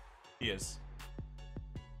 He is.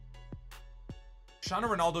 Cristiano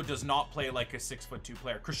Ronaldo does not play like a 6'2"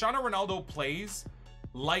 player. Cristiano Ronaldo plays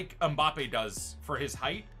like Mbappe does for his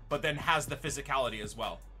height, but then has the physicality as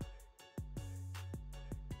well.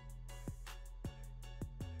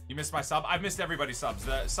 You missed my sub? I've missed everybody's subs.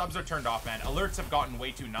 The subs are turned off, man. Alerts have gotten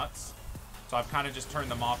way too nuts. So I've kind of just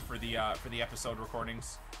turned them off for the episode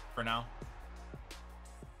recordings for now.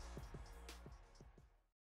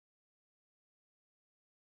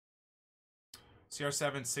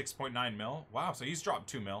 CR7 6.9 mil. Wow, so he's dropped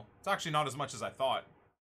 2 mil. It's actually not as much as I thought.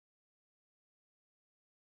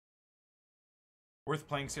 Worth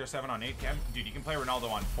playing CR7 on 8 chem? Dude, you can play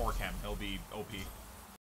Ronaldo on 4 chem. He'll be OP.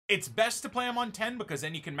 It's best to play him on 10 because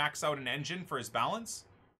then you can max out an engine for his balance.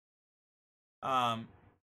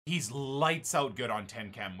 He's lights out good on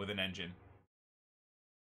 10 chem with an engine.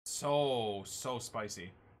 So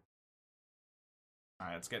spicy.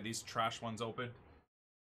 Alright, let's get these trash ones open.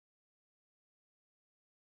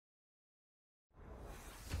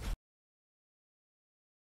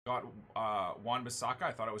 Got Wan-Bissaka.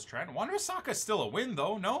 I thought it was Trent. Wan-Bissaka's still a win,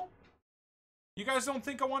 though, no? You guys don't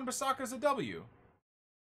think a Wan-Bissaka's a W?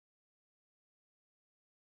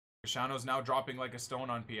 Cristiano's now dropping like a stone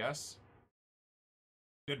on PS.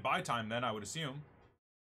 Good buy time, then, I would assume.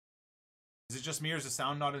 Is it just me or is the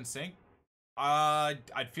sound not in sync?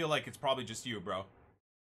 I'd feel like it's probably just you, bro.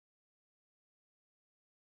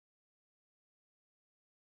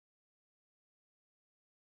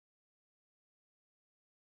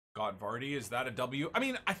 Got Vardy. Is that a W? I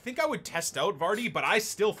mean, I think I would test out Vardy, but I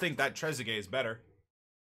still think that Trezeguet is better.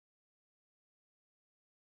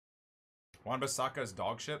 Wan-Bissaka is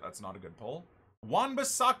dog shit. That's not a good pull.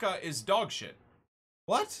 Wan-Bissaka is dog shit.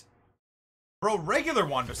 What? Bro, regular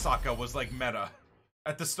Wan-Bissaka was like meta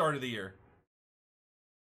at the start of the year.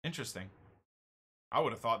 Interesting. I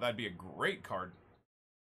would have thought that'd be a great card.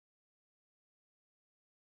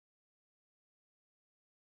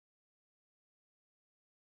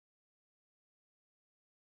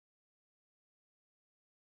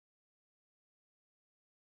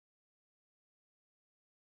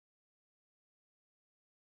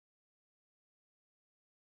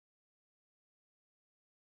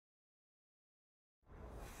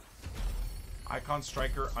 Icon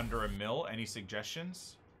striker under $1 mil. Any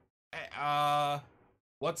suggestions?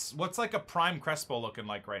 What's like a prime Crespo looking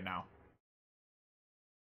like right now?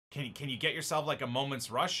 Can you get yourself like a Moment's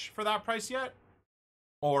Rush for that price yet?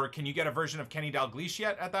 Or can you get a version of Kenny Dalglish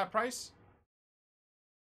yet at that price?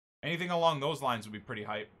 Anything along those lines would be pretty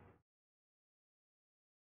hype.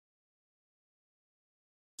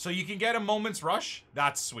 So you can get a Moment's Rush?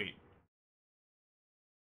 That's sweet.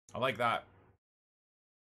 I like that.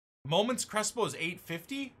 Moments Crespo is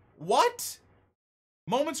 850? What?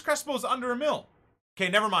 Moments Crespo is under $1 mil. Okay,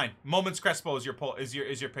 never mind. Moments Crespo is your pull, is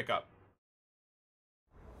your pickup.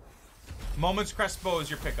 Moments Crespo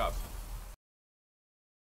is your pickup.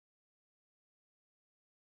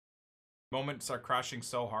 Moments are crashing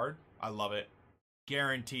so hard. I love it.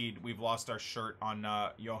 Guaranteed we've lost our shirt on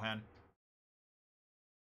Johan.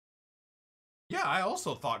 Yeah, I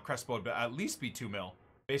also thought Crespo would at least be 2 mil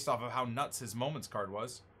based off of how nuts his Moments card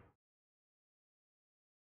was.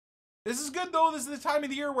 This is good, though. This is the time of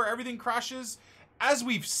the year where everything crashes. As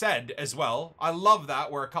we've said as well, I love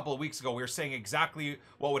that, where a couple of weeks ago we were saying exactly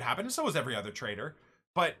what would happen, and so was every other trader.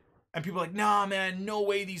 And people are like, nah, man, no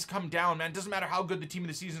way these come down, man. Doesn't matter how good the team of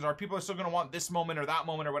the seasons are. People are still going to want this moment or that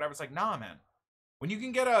moment or whatever. It's like, nah, man. When you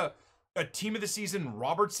can get a team of the season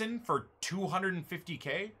Robertson for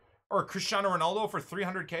 250K or a Cristiano Ronaldo for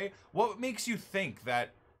 300K, what makes you think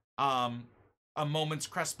that a Moments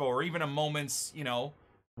Crespo or even a Moments, you know,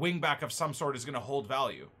 wingback of some sort is going to hold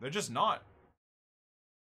value? They're just not.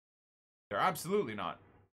 They're absolutely not.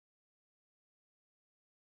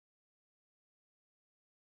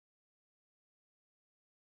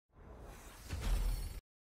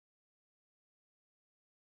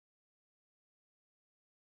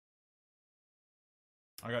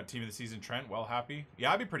 I got team of the season Trent. Well, happy.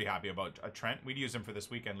 Yeah, I'd be pretty happy about a Trent. We'd use him for this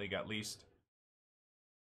weekend league at least.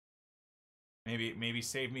 Maybe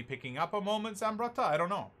save me picking up a moment, Zambrata. I don't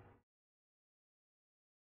know.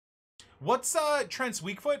 What's Trent's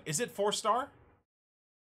weak foot? Is it 4-star?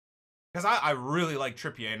 Because I really like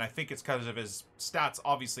Trippier, and I think it's because of his stats,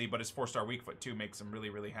 obviously, but his 4-star weak foot too makes him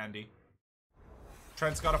really, really handy.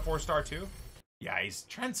 Trent's got a 4-star too? Yeah,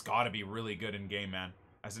 Trent's got to be really good in game, man.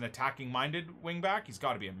 As an attacking-minded wingback, he's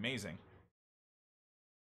got to be amazing.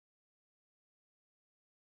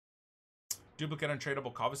 Duplicate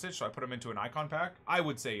untradeable Kovacic, so I put him into an icon pack? I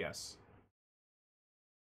would say yes.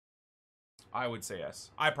 I would say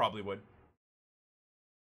yes. I probably would.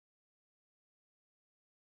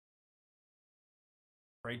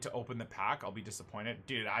 Afraid to open the pack? I'll be disappointed.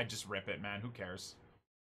 Dude, I just rip it, man. Who cares?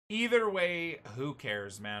 Either way, who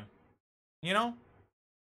cares, man? You know?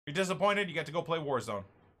 You're disappointed, you get to go play Warzone.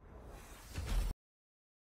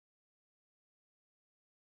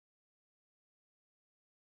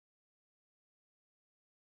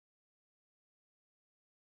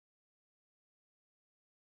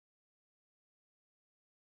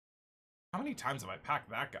 How many times have I packed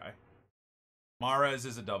that guy? Mahrez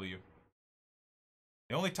is a W.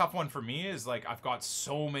 The only tough one for me is, like, I've got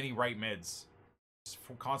so many right mids. Just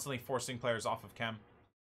constantly forcing players off of chem.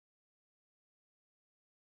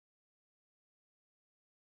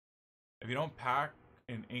 If you don't pack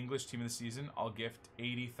an English team of the season, I'll gift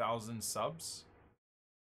 80,000 subs.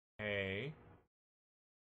 Okay.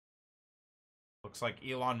 Looks like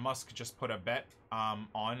Elon Musk just put a bet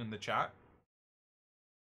on in the chat.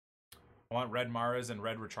 I want Red Mahrez and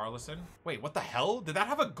Red Richarlison. Wait, what the hell? Did that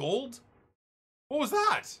have a gold? What was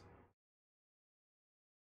that?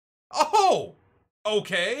 Oh!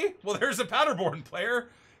 Okay. Well, there's a Paderborn player.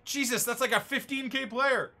 Jesus, that's like a 15K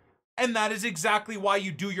player. And that is exactly why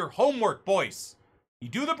you do your homework, boys. You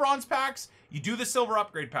do the bronze packs, you do the silver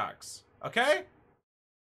upgrade packs. Okay?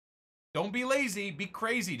 Don't be lazy, be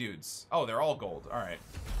crazy, dudes. Oh, they're all gold. All right.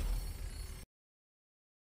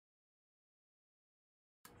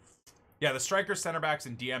 Yeah, the strikers, center backs,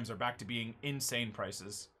 and DMs are back to being insane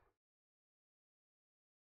prices.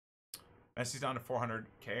 Messi's down to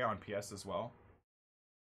 400K on PS as well.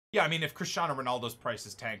 Yeah, I mean, if Cristiano Ronaldo's price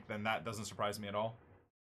is tanked, then that doesn't surprise me at all.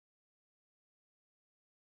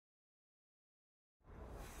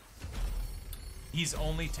 He's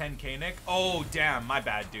only 10K, Nick. Oh, damn. My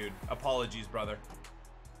bad, dude. Apologies, brother.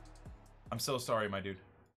 I'm so sorry, my dude.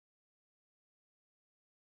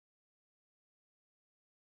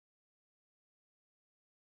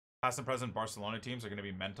 Past and present Barcelona teams are going to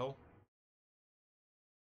be mental.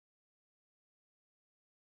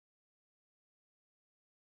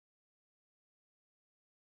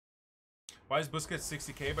 Why is Busquets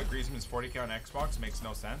 60K but Griezmann's 40K on Xbox? Makes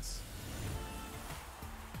no sense.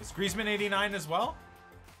 Is Griezmann 89 as well?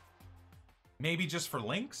 Maybe just for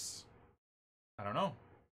links? I don't know.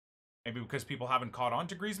 Maybe because people haven't caught on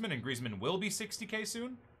to Griezmann and Griezmann will be 60K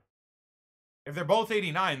soon? If they're both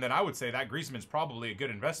 89, then I would say that Griezmann's probably a good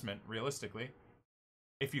investment, realistically.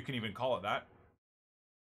 If you can even call it that.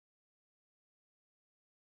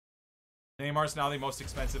 Neymar's now the most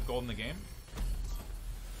expensive gold in the game.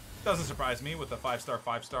 Doesn't surprise me with the 5-star,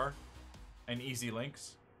 5-star, and easy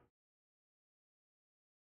links.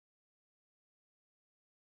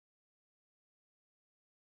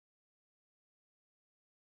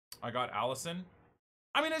 I got Allison.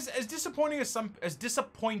 I mean, as disappointed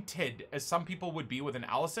as some people would be with an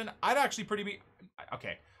Allison, I'd actually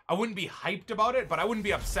okay. I wouldn't be hyped about it, but I wouldn't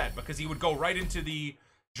be upset because he would go right into the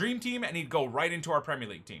dream team and he'd go right into our Premier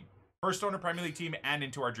League team. First owner Premier League team and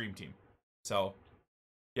into our dream team. So,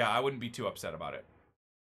 yeah, I wouldn't be too upset about it.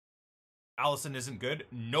 Allison isn't good.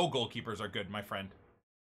 No goalkeepers are good, my friend.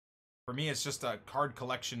 For me, it's just a card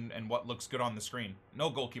collection and what looks good on the screen.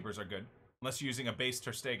 No goalkeepers are good. Unless you're using a base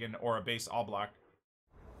Ter Stegen or a base Oblak.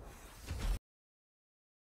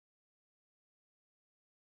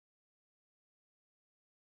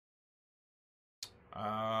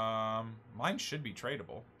 Mine should be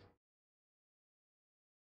tradable.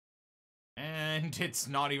 And it's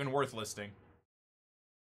not even worth listing.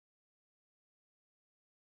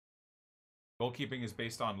 Goalkeeping is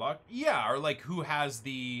based on luck? Yeah, or like who has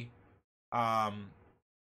the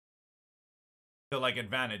like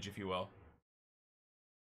advantage, if you will.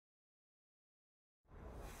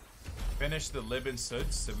 Finish the Lib and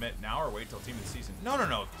Sud, submit now or wait till team of the season.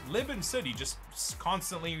 No. Lib and Sud, you just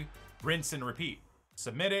constantly rinse and repeat.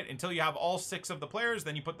 Submit it until you have all 6 of the players,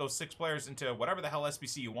 then you put those 6 players into whatever the hell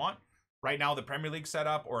SBC you want. Right now, the Premier League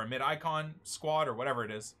setup or a mid-icon squad or whatever it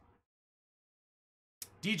is.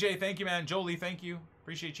 DJ, thank you, man. Jolie, thank you.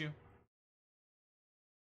 Appreciate you.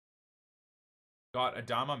 Got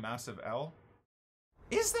Adama, massive L.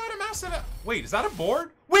 Is that a massive L? Wait, is that a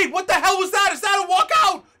board? Wait, what the hell was that? Is that a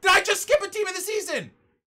walkout? Did I just skip a team of the season?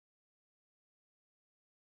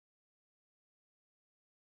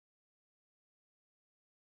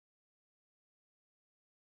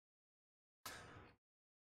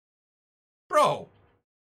 Bro,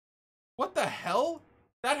 what the hell?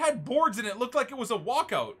 That had boards and it looked like it was a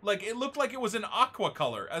walkout. Like, it looked like it was an aqua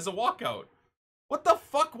color as a walkout. What the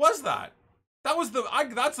fuck was that? That was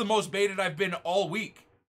that's the most baited I've been all week.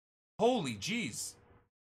 Holy jeez.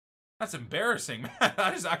 That's embarrassing, man.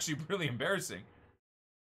 That is actually really embarrassing.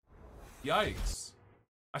 Yikes.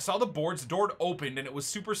 I saw the board's door opened and it was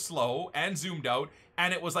super slow and zoomed out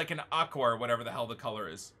and it was like an aqua or whatever the hell the color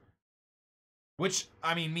is. Which,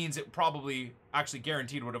 I mean, means it probably actually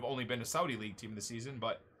guaranteed would have only been a Saudi League team of the season,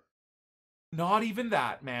 but not even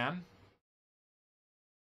that, man.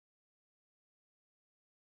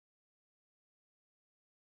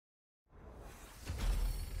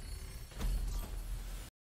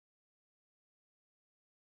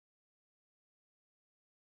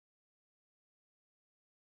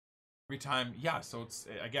 Every time, yeah, so it's,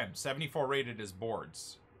 again, 74 rated is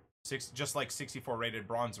boards. Just like 64 rated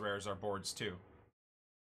bronze rares are boards too.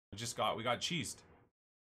 We got cheesed.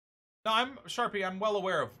 No, Sharpie, I'm well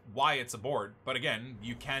aware of why it's a board, but again,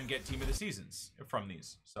 you can get team of the seasons from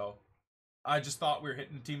these. So I just thought we were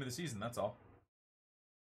hitting team of the season, that's all.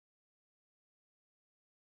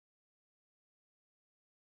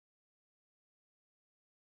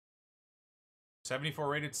 .74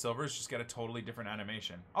 rated silvers just get a totally different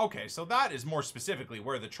animation. Okay, so that is more specifically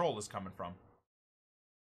where the troll is coming from.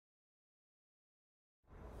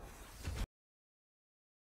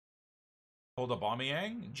 Hold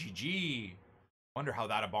Aubameyang? GG. Wonder how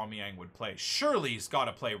that Aubameyang would play. Surely he's got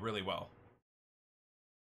to play really well.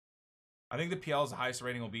 I think the PL's the highest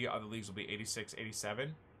rating will be. Other leagues will be 86,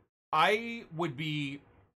 87. I wouldn't be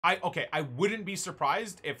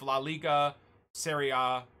surprised if La Liga, Serie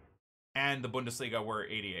A, and the Bundesliga were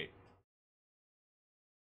 88.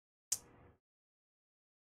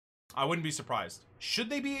 I wouldn't be surprised. Should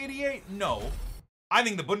they be 88? No. I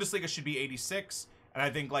think the Bundesliga should be 86. And I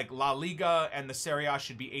think like La Liga and the Serie A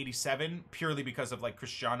should be 87 purely because of like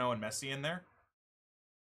Cristiano and Messi in there.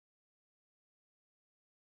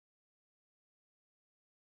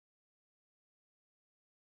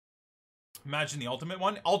 Imagine the ultimate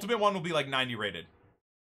one. Ultimate one will be like 90 rated.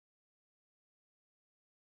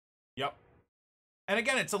 Yep. And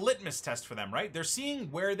again, it's a litmus test for them, right? They're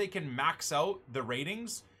seeing where they can max out the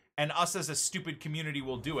ratings, and us as a stupid community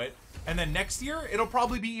will do it. And then next year, it'll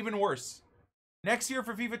probably be even worse. Next year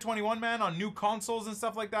for FIFA 21, man, on new consoles and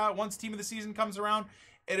stuff like that, once Team of the Season comes around,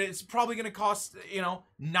 it's probably going to cost, you know,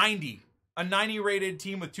 90. A 90 rated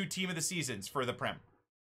team with 2 Team of the Seasons for the Prem.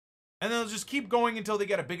 And then they'll just keep going until they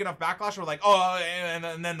get a big enough backlash where like, oh,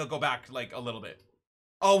 and then they'll go back like a little bit.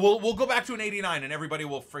 Oh, we'll go back to an 89 and everybody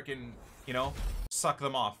will freaking, you know, suck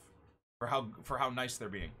them off for how nice they're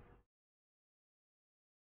being.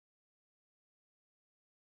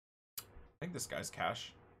 I think this guy's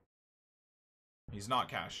cash. He's not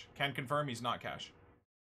cash. Can confirm he's not cash.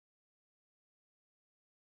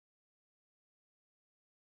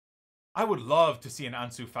 I would love to see an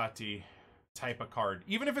Ansu Fati type of card.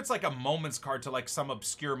 Even if it's like a moments card to like some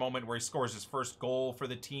obscure moment where he scores his first goal for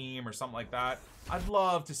the team or something like that. I'd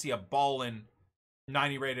love to see a ballin'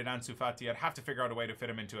 90 rated Ansu Fati. I'd have to figure out a way to fit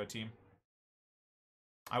him into a team.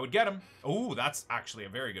 I would get him. Oh, that's actually a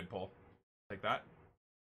very good pull. Take that.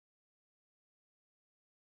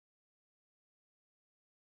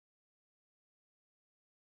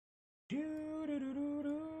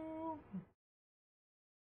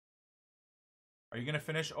 Are you going to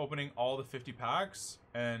finish opening all the 50 packs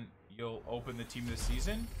and you'll open the Team of the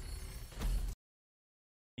Season?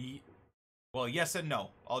 Well, yes and no.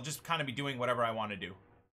 I'll just kind of be doing whatever I want to do.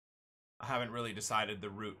 I haven't really decided the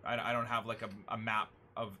route. I don't have like a map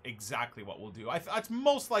of exactly what we'll do. That's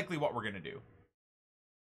most likely what we're going to do.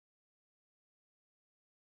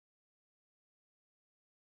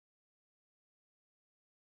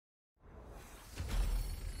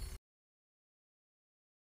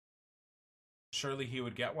 Surely he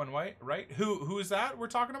would get one, right? Who is that we're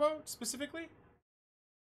talking about specifically?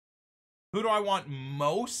 Who do I want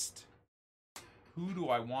most? Who do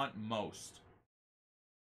I want most?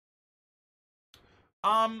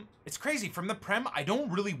 It's crazy. From the Prem, I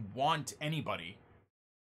don't really want anybody.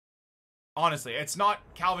 Honestly, it's not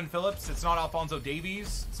Calvin Phillips. It's not Alphonso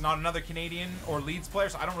Davies. It's not another Canadian or Leeds player,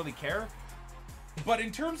 so I don't really care. But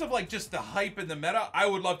in terms of like just the hype and the meta, I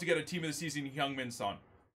would love to get a Team of the Season Heung-min Son.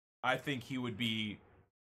 I think he would be,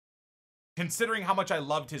 considering how much I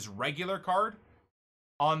loved his regular card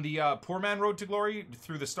on the Poor Man Road to Glory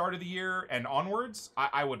through the start of the year and onwards,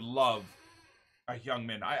 I would love a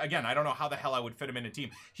Heung-min. Again, I don't know how the hell I would fit him in a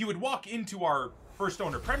team. He would walk into our first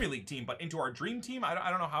owner Premier League team, but into our dream team, I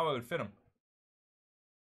don't know how I would fit him.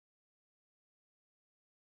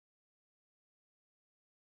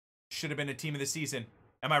 Should have been a Team of the Season.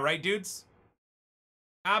 Am I right, dudes?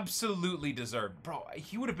 Absolutely deserved. Bro,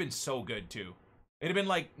 he would have been so good too. It'd have been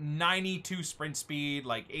like 92 sprint speed,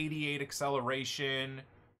 like 88 acceleration.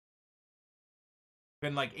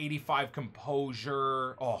 Been like 85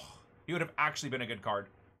 composure. Oh, he would have actually been a good card.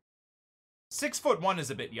 6'1"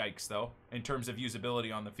 is a bit yikes though, in terms of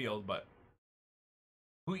usability on the field, but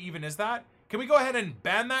who even is that? Can we go ahead and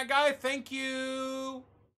ban that guy? Thank you.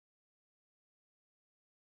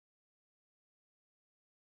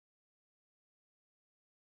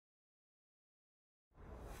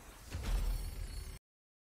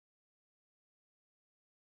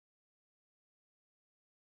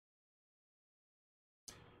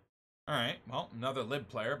 All right, well, another Lib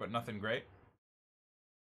player, but nothing great.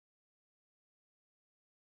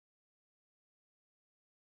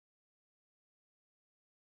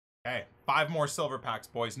 Okay, 5 more silver packs,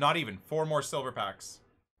 boys. Not even. 4 more silver packs.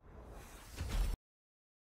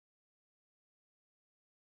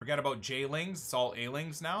 Forget about J-Lings. It's all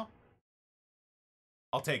A-Lings now.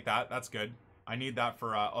 I'll take that. That's good. I need that for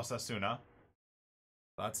Osasuna.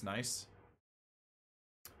 That's nice.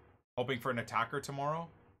 Hoping for an attacker tomorrow.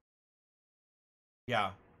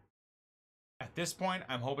 Yeah. At this point,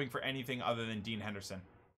 I'm hoping for anything other than Dean Henderson.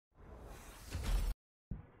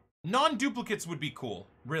 Non-duplicates would be cool,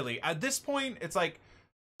 really. At this point, it's like,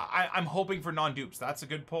 I'm hoping for non-dupes. That's a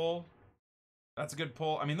good pull. That's a good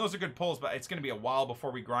pull. I mean, those are good pulls, but it's going to be a while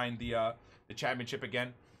before we grind the championship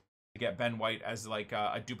again to get Ben White as like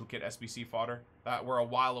a duplicate SBC fodder. We're a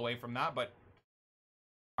while away from that, but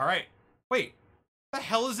all right. Wait, the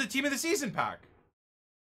hell is the Team of the Season pack?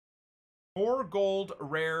 4 gold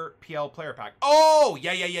rare PL player pack. Oh,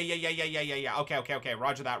 yeah. Okay.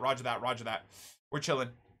 Roger that. We're chilling.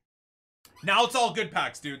 Now it's all good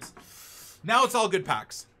packs, dudes. Now it's all good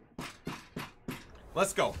packs.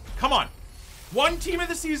 Let's go. Come on. 1 Team of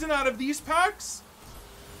the Season out of these packs,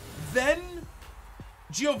 then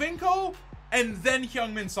Giovinco, and then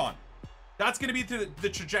Heung-min Son. That's going to be the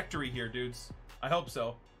trajectory here, dudes. I hope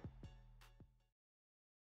so.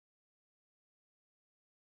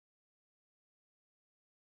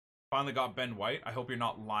 Finally got Ben White. I hope you're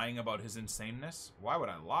not lying about his insaneness. Why would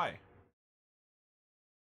I lie?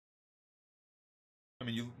 I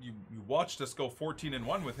mean, you watched us go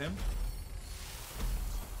 14-1 with him.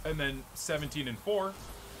 And then 17-4.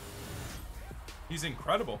 He's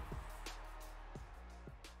incredible.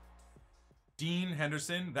 Dean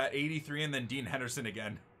Henderson, that 83, and then Dean Henderson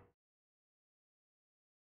again.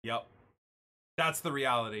 Yep. That's the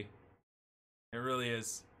reality. It really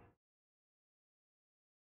is.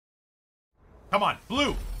 Come on,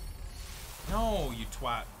 blue! No, you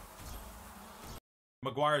twat.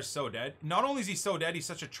 Maguire's so dead. Not only is he so dead, he's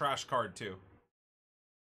such a trash card too.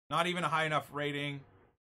 Not even a high enough rating.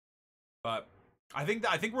 But I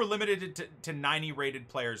think we're limited to 90 rated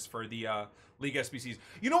players for the League SBCs.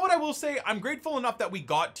 You know what I will say? I'm grateful enough that we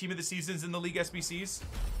got Team of the Seasons in the League SBCs.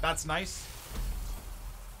 That's nice.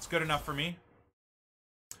 It's good enough for me.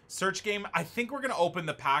 Search game. I think we're going to open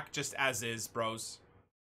the pack just as is, bros.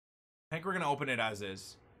 I think we're going to open it as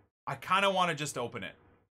is. I kind of want to just open it.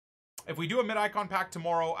 If we do a mid-icon pack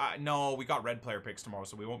tomorrow, no, we got red player picks tomorrow,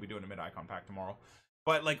 so we won't be doing a mid-icon pack tomorrow.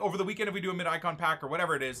 But like over the weekend, if we do a mid-icon pack or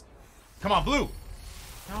whatever it is, come on, blue.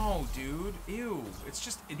 No, dude. Ew. It's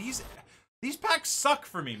just these packs suck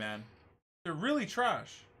for me, man. They're really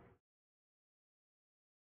trash.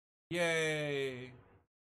 Yay.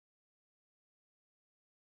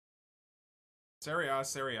 Serie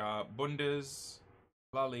A, Bundes,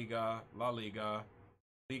 La Liga, Liga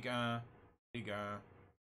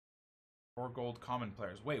 4 gold common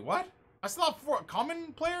players. Wait, what? I still have 4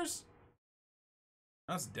 common players?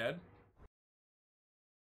 That's dead.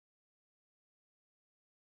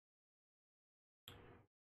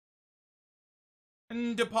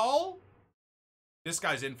 And DePaul? This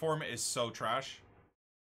guy's inform is so trash.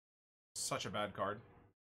 Such a bad card.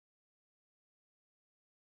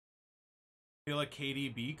 Feel like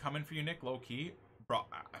KDB coming for you, Nick, low key. Bro,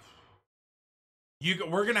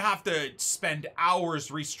 we're gonna have to spend hours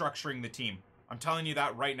restructuring the team. I'm telling you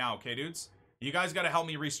that right now, okay, dudes? You guys gotta help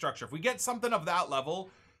me restructure. If we get something of that level,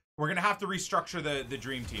 we're gonna have to restructure the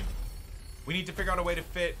dream team. We need to figure out a way to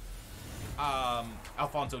fit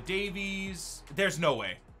Alphonso Davies. There's no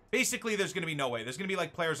way. Basically, there's gonna be no way. There's gonna be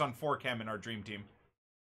like players on 4chem in our dream team.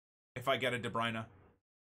 If I get a De Bruyne.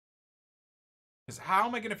 Because how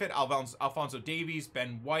am I gonna fit Alphonso Davies,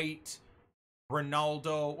 Ben White,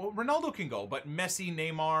 Ronaldo? Well, Ronaldo can go, but Messi,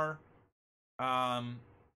 Neymar,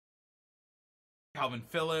 Calvin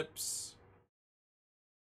Phillips.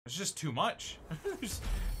 There's just too much.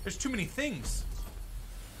 there's too many things.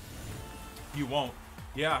 You won't.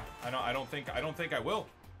 Yeah, I don't think I will.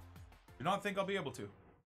 Do not think I'll be able to.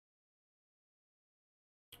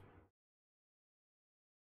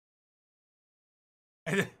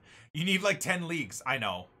 You need like 10 leagues. I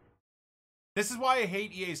know. This is why I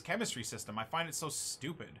hate EA's chemistry system. I find it so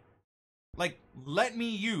stupid. Like, let me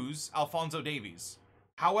use Alphonso Davies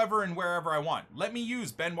however and wherever I want. Let me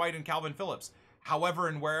use Ben White and Calvin Phillips however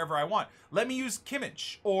and wherever I want. Let me use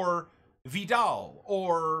Kimmich or Vidal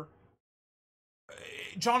or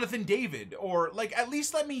Jonathan David, or like at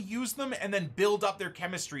least let me use them and then build up their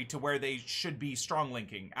chemistry to where they should be strong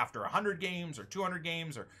linking after 100 games or 200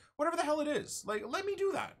 games or whatever the hell it is. Like, let me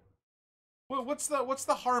do that. Well, what's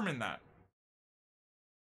the harm in that?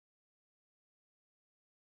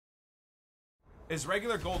 Is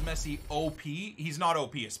regular gold Messi OP? He's not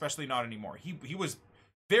OP, especially not anymore. He was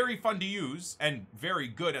very fun to use and very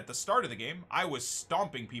good at the start of the game. I was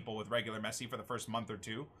stomping people with regular Messi for the first month or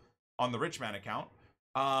two on the rich man account.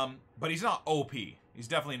 But he's not OP. He's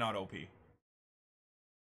definitely not OP.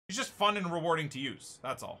 He's just fun and rewarding to use.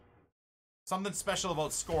 That's all. Something special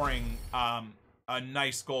about scoring a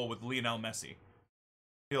nice goal with Lionel Messi.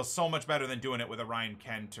 Feels so much better than doing it with a Ryan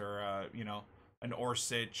Kent or you know, an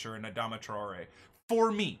Orsic or an Adama Traore.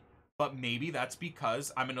 For me. But maybe that's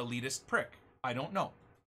because I'm an elitist prick. I don't know.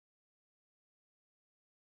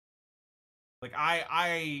 Like,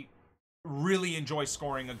 I really enjoy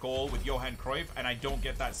scoring a goal with Johan Cruyff, and I don't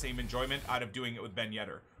get that same enjoyment out of doing it with Ben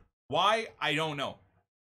Yedder. Why? I don't know.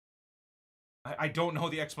 I don't know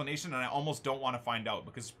the explanation, and I almost don't want to find out,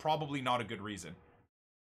 because it's probably not a good reason.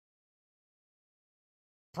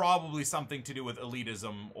 Probably something to do with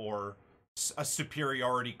elitism or a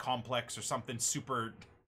superiority complex or something super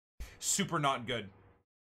not good.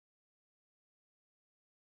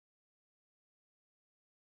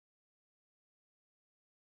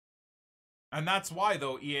 And that's why,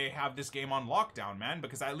 though, EA have this game on lockdown, man,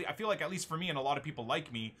 because I feel like, at least for me and a lot of people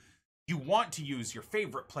like me, you want to use your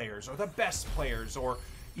favorite players or the best players or,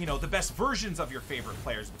 you know, the best versions of your favorite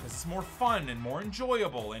players because it's more fun and more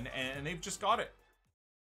enjoyable, and they've just got it.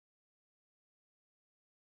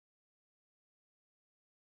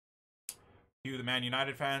 Few of the Man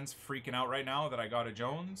United fans freaking out right now that I got a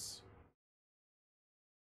Jones.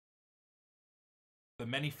 The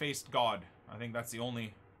many-faced god. I think that's the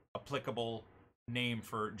only applicable name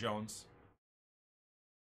for Jones.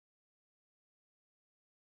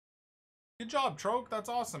 Good job, Troke. That's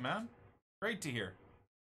awesome, man. Great to hear.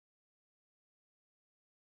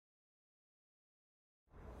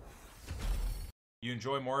 You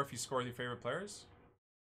enjoy more if you score with your favorite players?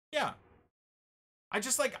 Yeah. I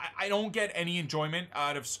just like, I don't get any enjoyment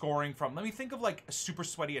out of scoring from, let me think of like super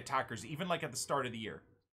sweaty attackers, even like at the start of the year.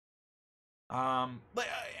 Like,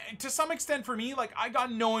 to some extent for me, like I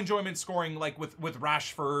got no enjoyment scoring like with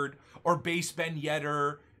Rashford or base Ben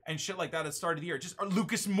Yedder and shit like that at the start of the year. Just or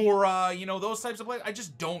Lucas Moura, you know, those types of players. I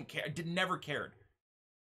just don't care. Never cared.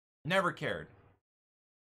 Never cared.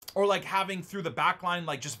 Or like having through the back line,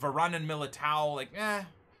 like just Varane and Militao, like,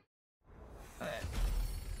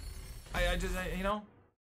 I just, you know.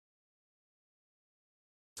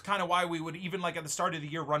 It's kind of why we would even like at the start of the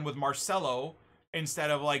year run with Marcelo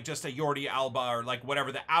instead of like just a Jordi Alba or like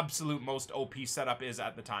whatever the absolute most OP setup is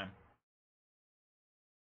at the time.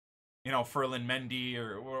 You know, Ferland Mendy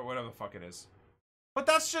or whatever the fuck it is. But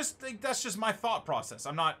that's just like, that's just my thought process.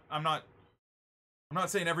 I'm not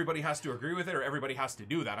saying everybody has to agree with it or everybody has to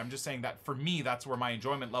do that. I'm just saying that for me, that's where my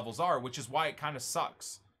enjoyment levels are, which is why it kind of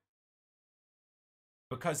sucks.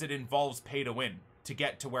 Because it involves pay to win to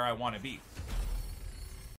get to where I want to be.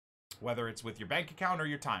 Whether it's with your bank account or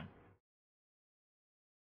your time.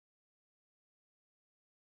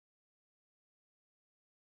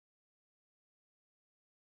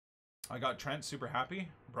 I got Trent super happy.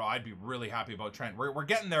 Bro, I'd be really happy about Trent. We're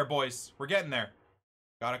getting there, boys. We're getting there.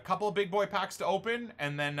 Got a couple of big boy packs to open,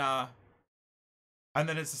 and then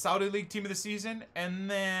it's the Saudi League team of the season,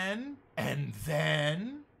 and then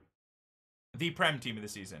the Prem team of the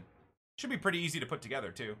season. Should be pretty easy to put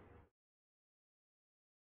together too.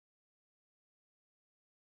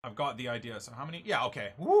 I've got the idea. So how many? Yeah, okay.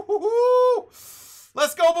 Woo-hoo-hoo!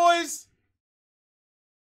 Let's go, boys!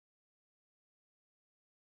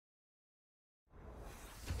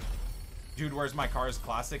 Dude, where's my car is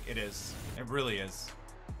classic? It is. It really is.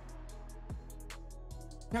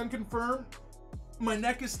 Can confirm, my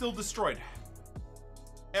neck is still destroyed.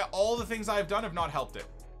 All the things I've done have not helped it.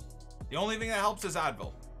 The only thing that helps is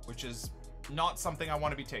Advil, which is not something I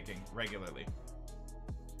want to be taking regularly.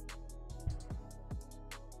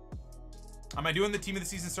 Am I doing the team of the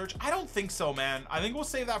season search? I don't think so, man. I think we'll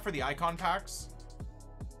save that for the icon packs.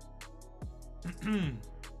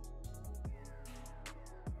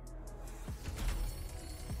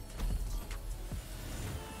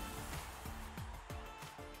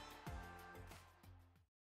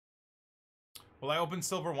 Will I open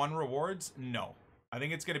Silver 1 rewards? No. I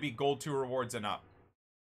think it's going to be Gold 2 rewards and up.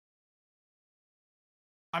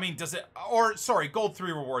 I mean, does it... Or, sorry, Gold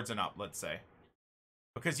 3 rewards and up, let's say.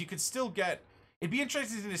 Because you could still get... It'd be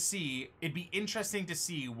interesting to see...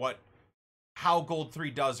 how Gold 3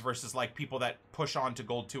 does versus, like, people that push on to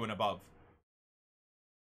Gold 2 and above.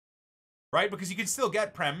 Right? Because you can still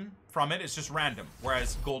get Prem from it. It's just random.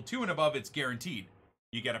 Whereas Gold 2 and above, it's guaranteed.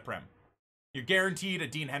 You get a Prem. You're guaranteed a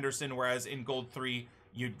Dean Henderson, whereas in Gold 3,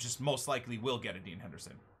 you just most likely will get a Dean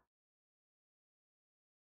Henderson.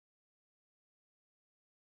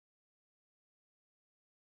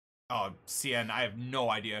 Oh, CN, I have no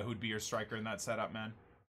idea who'd be your striker in that setup, man.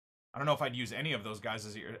 I don't know if I'd use any of those guys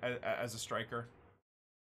as a striker.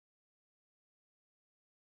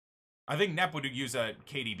 I think Nep would use a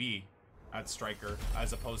KDB at striker,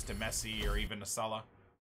 as opposed to Messi or even a Salah.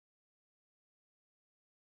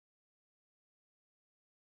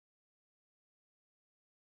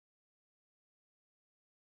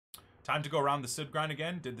 Time to go around the SUD grind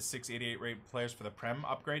again. Did the 688 rate players for the Prem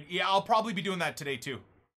upgrade. Yeah, I'll probably be doing that today too.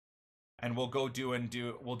 And we'll go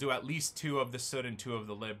we'll do at least 2 of the SUD and 2 of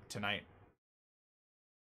the Lib tonight.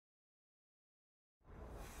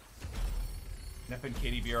 Nep and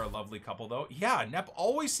KDB are a lovely couple though. Yeah, Nep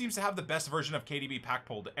always seems to have the best version of KDB pack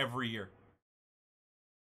pulled every year.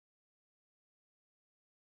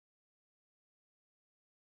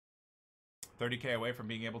 $30K away from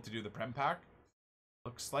being able to do the Prem pack.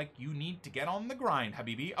 Looks like you need to get on the grind,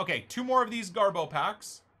 Habibi. Okay, 2 more of these Garbo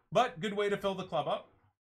packs, but good way to fill the club up.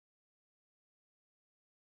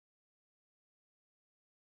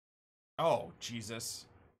 Oh, Jesus.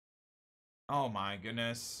 Oh my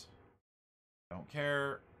goodness. Don't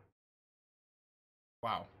care.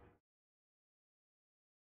 Wow.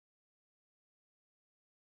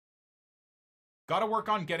 Gotta work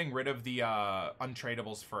on getting rid of the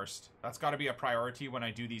untradables first. That's gotta be a priority when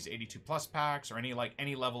I do these 82 plus packs or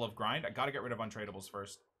any level of grind. I gotta get rid of untradables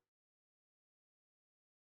first.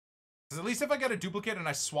 Because at least if I get a duplicate and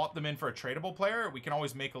I swap them in for a tradable player, we can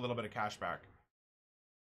always make a little bit of cash back.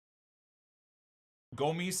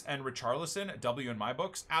 Gomes and Richarlison, W in my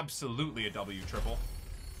books. Absolutely a W triple.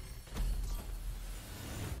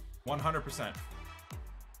 100%.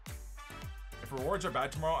 If rewards are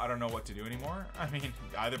bad tomorrow, I don't know what to do anymore. I mean,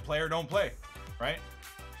 either play or don't play, right?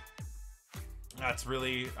 That's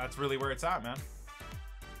really where it's at, man.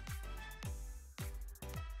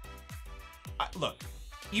 Look,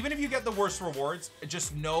 even if you get the worst rewards,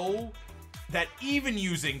 just know that even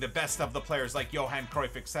using the best of the players like Johan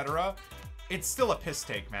Cruyff, etc., it's still a piss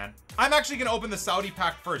take, man. I'm actually gonna open the Saudi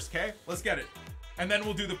pack first, okay? Let's get it. And then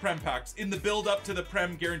we'll do the Prem packs in the build up to the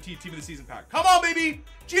Prem Guaranteed Team of the Season pack. Come on, baby!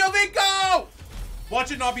 Giovinco!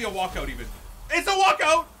 Watch it not be a walkout even. It's a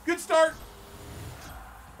walkout! Good start.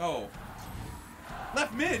 Oh.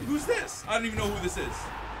 Left mid, who's this? I don't even know who this is.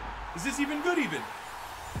 Is this even good even?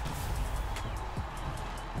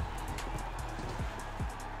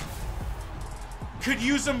 Could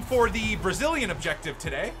use him for the Brazilian objective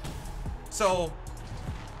today. So,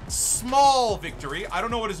 small victory. I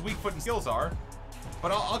don't know what his weak foot and skills are,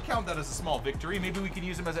 but I'll count that as a small victory. Maybe we can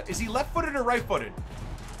use him as a... Is he left-footed or right-footed?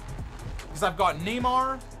 Because I've got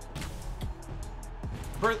Neymar,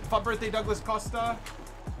 birthday Douglas Costa,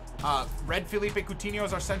 Red Felipe Coutinho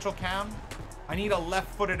is our central cam. I need a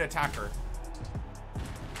left-footed attacker.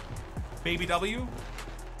 Baby W.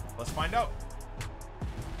 Let's find out.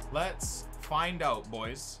 Let's find out,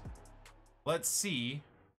 boys. Let's see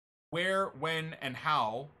where, when, and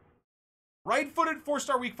how. Right-footed,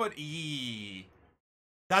 4-star weak foot. Eee.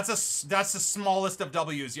 That's the smallest of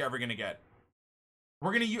W's you're ever gonna get.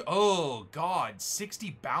 We're gonna use, oh god,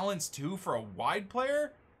 60 balance too for a wide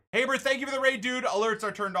player. Haber, thank you for the raid, dude. Alerts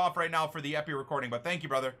are turned off right now for the Epi recording, but thank you,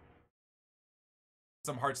 brother.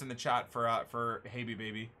 Some hearts in the chat for Haby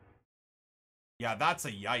baby. Yeah, that's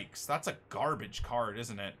a yikes. That's a garbage card,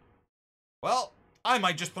 isn't it? Well, I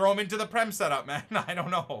might just throw him into the Prem setup, man. I don't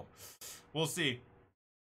know. We'll see.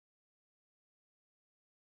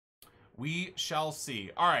 We shall see.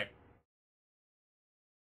 All right.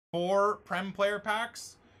 4 Prem player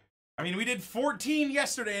packs. I mean, we did 14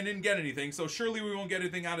 yesterday and didn't get anything, so surely we won't get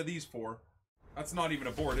anything out of these 4. That's not even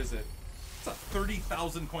a board, is it? It's a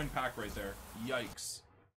 30,000 coin pack right there. Yikes.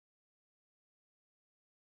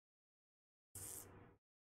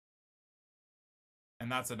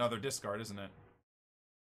 And that's another discard, isn't it?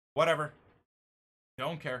 Whatever.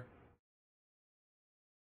 Don't care.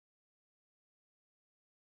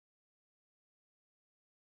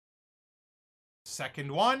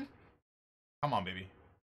 Second one. Come on, baby.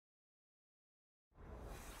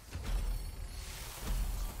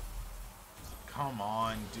 Come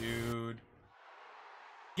on, dude.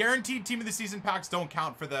 Guaranteed Team of the Season packs don't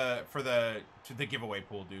count for the giveaway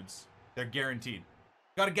pool, dudes. They're guaranteed.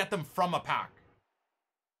 Got to get them from a pack.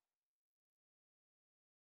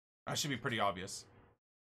 That should be pretty obvious.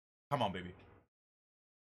 Come on, baby.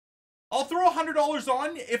 I'll throw $100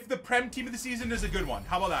 on if the Prem Team of the Season is a good one.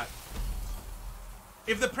 How about that?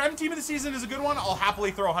 If the Prem Team of the Season is a good one, I'll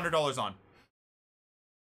happily throw $100 on.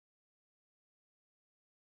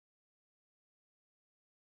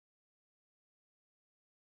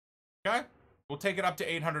 Okay? We'll take it up to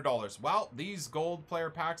 $800. Well, these gold player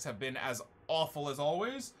packs have been as awful as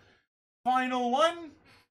always. Final one.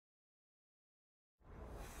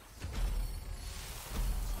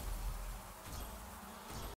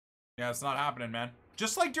 Yeah, it's not happening, man.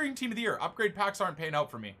 Just like during Team of the Year, upgrade packs aren't paying out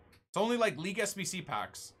for me. It's only like League SBC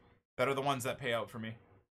packs that are the ones that pay out for me.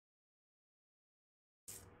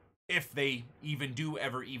 If they even do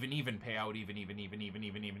ever even pay out even.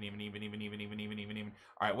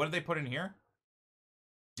 All right, what did they put in here?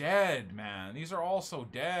 Dead, man. These are also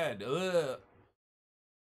dead. Ugh.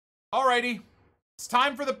 Alrighty. It's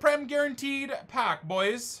time for the Prem Guaranteed pack,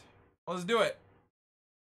 boys. Let's do it.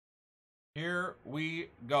 Here we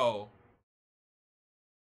go.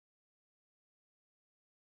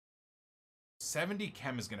 70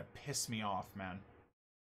 chem is gonna piss me off, man.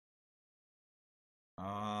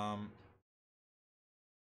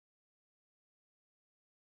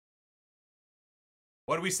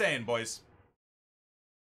 What are we saying, boys?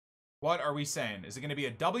 What are we saying? Is it gonna be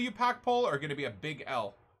a W pack pull or gonna be a big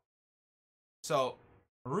L? So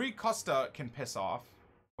Rui Costa can piss off.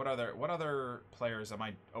 What other players am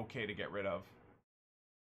I okay to get rid of?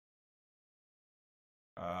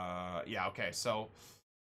 Yeah, okay, so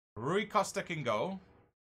Rui Costa can go.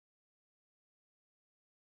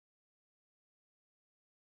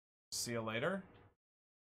 See you later.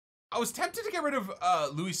 I was tempted to get rid of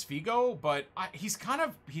Luis Figo, but he's kind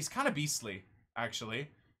of beastly, actually.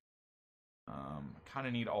 Kind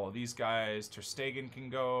of need all of these guys. Ter Stegen can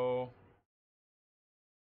go.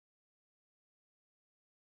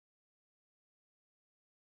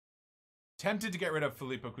 Tempted to get rid of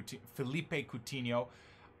Felipe Coutinho.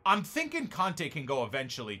 I'm thinking Conte can go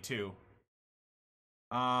eventually, too.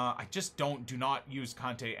 I just do not use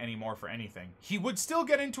Conte anymore for anything. He would still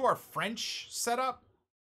get into our French setup.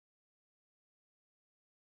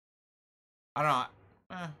 I don't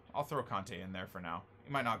know. I'll throw Conte in there for now.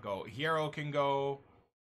 He might not go. Hierro can go.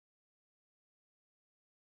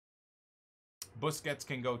 Busquets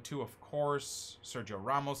can go too, of course. Sergio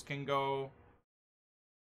Ramos can go.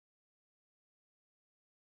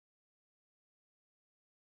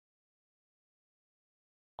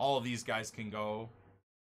 All of these guys can go.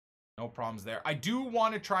 No problems there. I do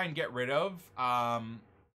want to try and get rid of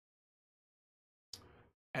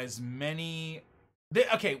as many...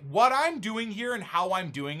 Okay, what I'm doing here and how I'm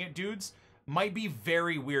doing it, dudes, might be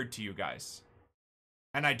very weird to you guys.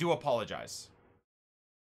 And I do apologize.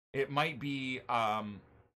 It might be,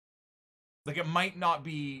 like, it might not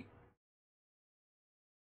be...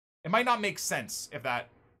 It might not make sense if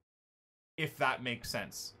that makes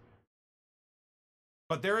sense.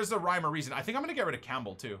 But there is a rhyme or reason. I think I'm going to get rid of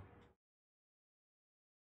Campbell, too.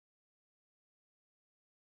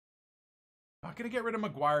 Not going to get rid of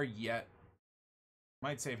Maguire yet.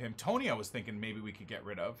 Might save him. Tony, I was thinking maybe we could get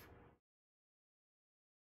rid of.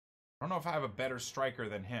 I don't know if I have a better striker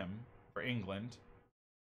than him for England.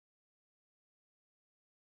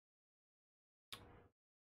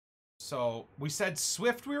 So, we said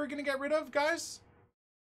Swift we were going to get rid of, guys?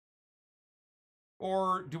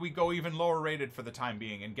 Or do we go even lower rated for the time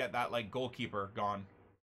being and get that, like, goalkeeper gone?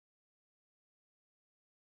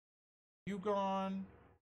 You gone.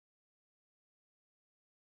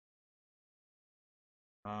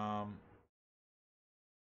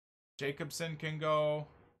 Jacobson can go.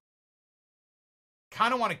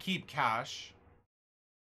 Kind of want to keep Cash.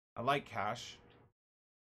 I like Cash.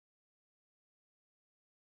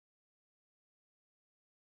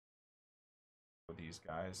 For these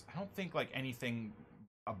guys. I don't think like anything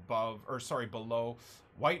above, or sorry, below.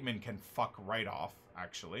 Whiteman can fuck right off,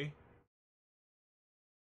 actually.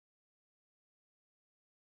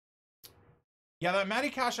 Yeah, that Matty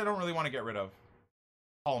Cash I don't really want to get rid of.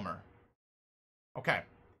 Palmer. Okay.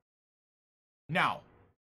 Now,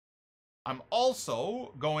 I'm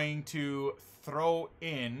also going to throw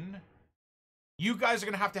in... You guys are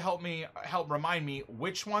going to have to help remind me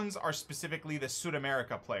which ones are specifically the South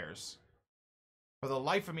America players. For the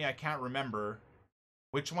life of me, I can't remember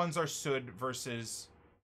which ones are Sud versus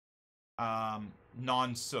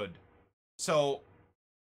non-Sud. So,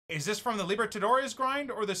 is this from the Libertadores grind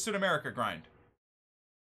or the South America grind?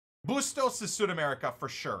 Bustos is South America for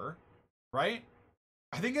sure, right?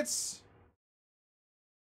 I think it's...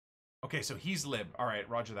 Okay, so he's Lib. All right,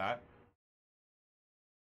 roger that.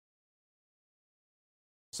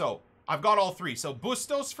 So, I've got all three. So,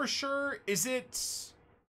 Bustos for sure. Is it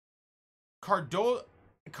Cardozo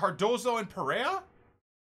and Perea?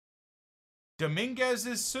 Dominguez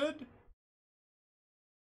is Sud?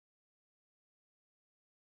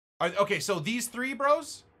 Okay, so these three,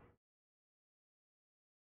 bros?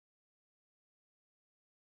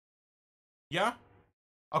 Yeah?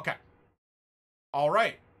 Okay. All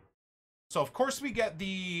right. So, of course, we get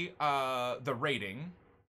the rating.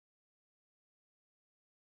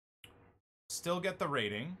 Still get the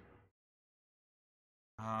rating.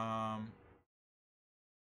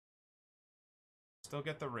 Still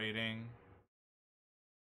get the rating.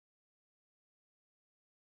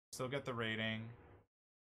 Still get the rating.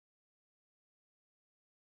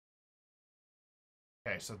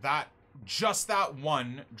 Okay, so that, just that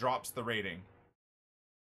one drops the rating.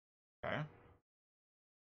 Okay.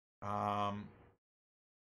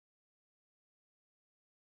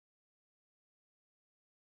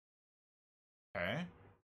 Okay.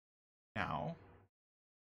 Now.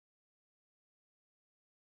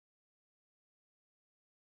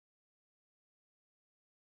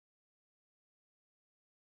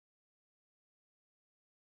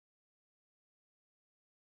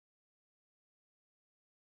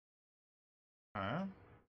 Okay.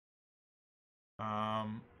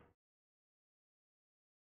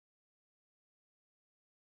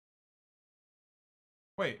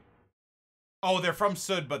 Wait. Oh, they're from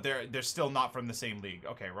Sud, but they're still not from the same league.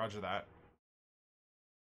 Okay, roger that.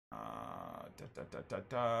 Okay,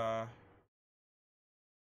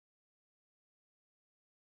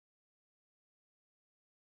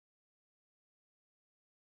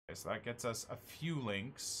 so that gets us a few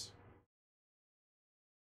links.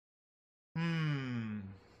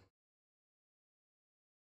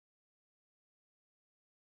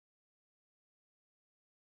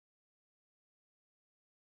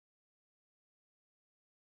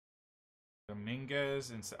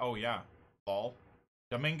 Dominguez and... Oh, yeah. Ball.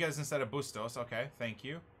 Dominguez instead of Bustos. Okay, thank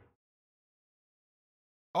you.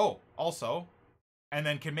 Oh, also. And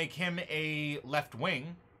then can make him a left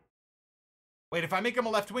wing. Wait, if I make him a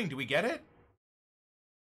left wing, do we get it?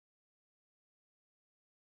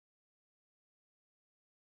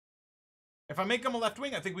 If I make him a left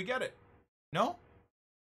wing, I think we get it. No?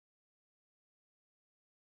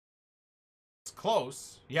 It's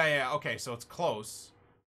close. Yeah, okay, so it's close.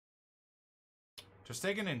 Ter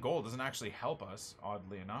Stegen in goal doesn't actually help us,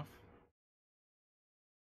 oddly enough.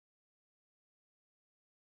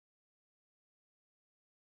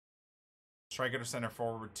 Striker to center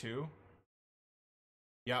forward too.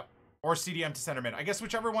 Yep. Or CDM to center mid. I guess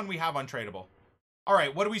whichever one we have untradeable. All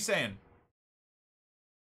right, what are we saying?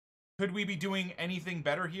 Could we be doing anything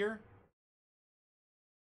better here?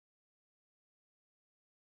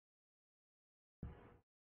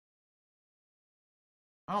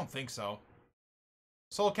 I don't think so.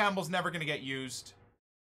 Sol Campbell's never going to get used.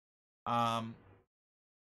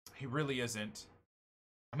 He really isn't.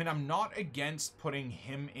 I mean, I'm not against putting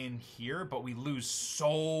him in here, but we lose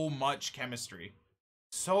so much chemistry.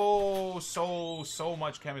 So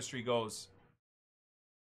much chemistry goes.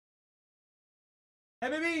 Hey,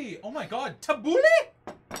 baby! Oh my god, tabbouleh!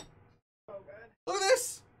 Oh, God. Look at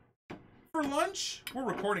this! For lunch? We're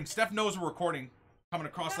recording. Steph knows we're recording. Coming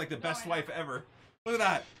across like the best wife ever. Look at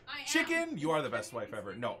that. Chicken, you are the best wife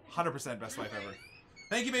ever. No, 100% best wife ever.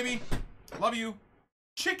 Thank you, baby. Love you.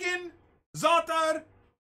 Chicken, za'atar.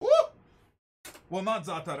 Woo! Well, not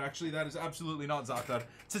za'atar, actually. That is absolutely not za'atar.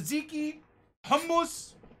 Tzatziki,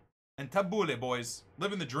 hummus, and tabbouleh, boys.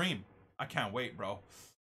 Living the dream. I can't wait, bro.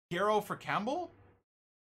 Hero for Campbell?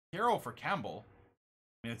 Hero for Campbell?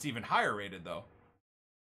 I mean, it's even higher rated, though.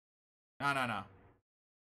 No.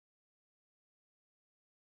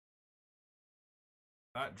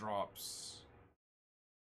 That drops.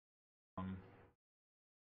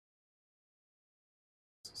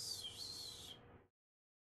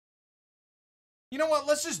 You know what?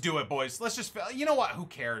 Let's just do it, boys. Let's just... You know what? Who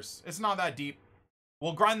cares? It's not that deep.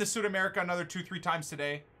 We'll grind the Suit America another 2-3 times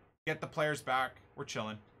today. Get the players back. We're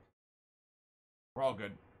chilling. We're all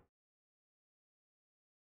good.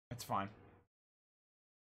 It's fine.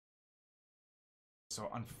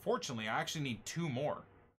 So, unfortunately, I actually need 2 more.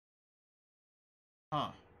 Huh.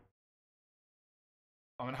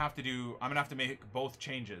 I'm gonna have to make both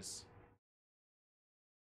changes.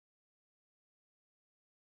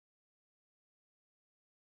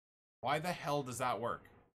 Why the hell does that work?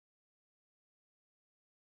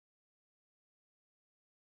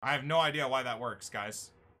 I have no idea why that works,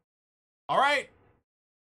 guys. All right.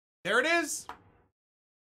 There it is.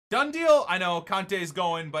 Done deal. I know Kante's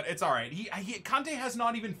going, but it's all right. Kante has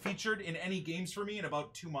not even featured in any games for me in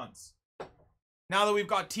about 2 months. Now that we've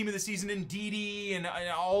got Team of the Season in Didi and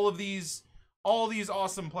all these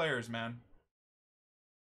awesome players, man.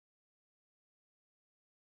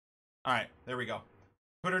 All right, there we go.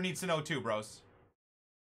 Twitter needs to know too, bros.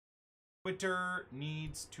 Twitter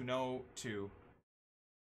needs to know too.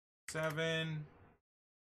 7.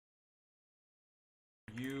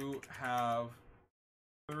 You have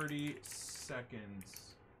 30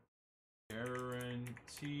 seconds.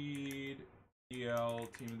 Guaranteed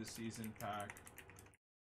EPL Team of the Season pack.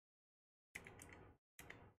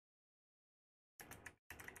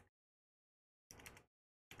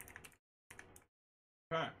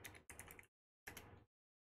 Okay.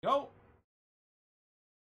 Go.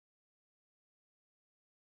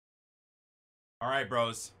 All right,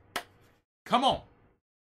 bros. Come on.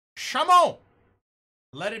 Come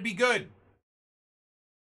Let it be good.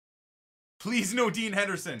 Please no Dean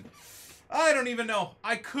Henderson. I don't even know.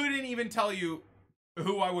 I couldn't even tell you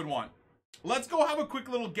who I would want. Let's go have a quick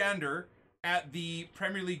little gander at the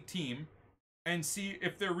Premier League team and see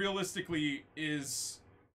if there realistically is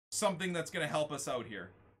something that's going to help us out here.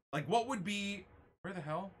 Like, what would be... Where the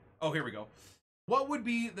hell? Oh, here we go. What would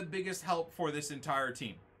be the biggest help for this entire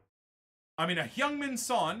team? I mean, a Heung-min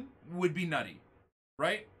Son would be nutty,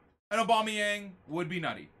 right? An Aubameyang would be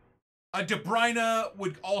nutty. A De Bruyne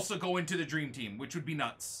would also go into the dream team, which would be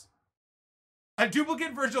nuts. A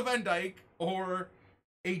duplicate Virgil van Dijk or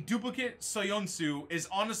a duplicate Soyuncu is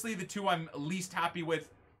honestly the two I'm least happy with,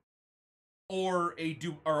 or a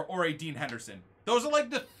Dean Henderson. Those are like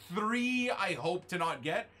the 3 I hope to not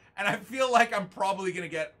get, and I feel like I'm probably gonna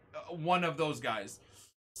get one of those guys.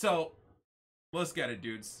 So let's get it,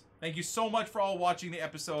 dudes. Thank you so much for all watching the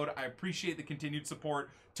episode. I appreciate the continued support.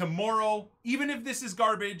 Tomorrow, even if this is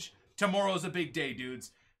garbage, tomorrow's a big day,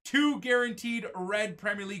 dudes. 2 guaranteed red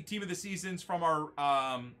Premier League Team of the Seasons from our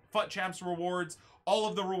FUT Champs rewards. All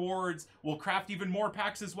of the rewards. We'll craft even more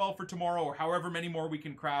packs as well for tomorrow, or however many more we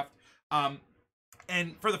can craft.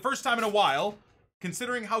 And for the first time in a while,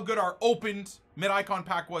 considering how good our opened mid-icon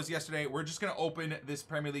pack was yesterday, we're just going to open this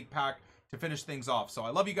Premier League pack to finish things off. So I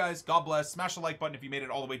love you guys. God bless. Smash the like button if you made it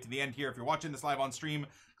all the way to the end here. If you're watching this live on stream,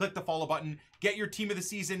 click the follow button. Get your team of the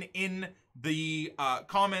season in the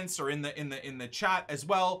comments or in the chat as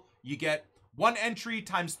well. You get 1 entry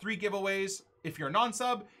times 3 giveaways if you're a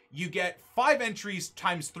non-sub. You get 5 entries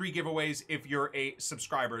times 3 giveaways if you're a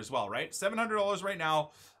subscriber as well, right? $700 right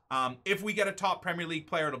now. If we get a top Premier League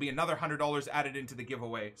player, it'll be another $100 added into the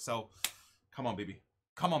giveaway. So come on, baby.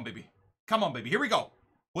 Come on, baby. Come on, baby. Here we go.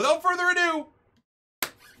 Without further ado,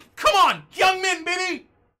 come on, Young Min, baby.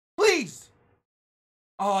 Please.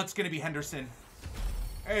 Oh, it's going to be Henderson.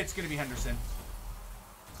 It's going to be Henderson.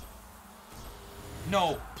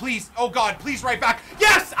 No, please. Oh, God, please right back.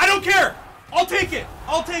 Yes, I don't care. I'll take it.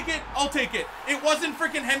 I'll take it. I'll take it. It wasn't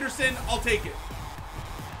freaking Henderson. I'll take it.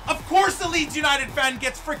 Of course the Leeds United fan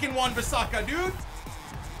gets freaking Wan-Bissaka, dude.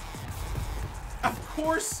 Of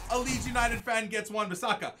course a Leeds United fan gets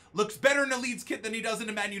Wan-Bissaka. Looks better in a Leeds kit than he does in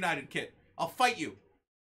a Man United kit. I'll fight you.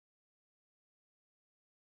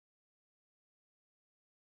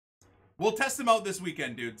 We'll test him out this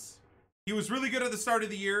weekend, dudes. He was really good at the start of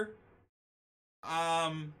the year. I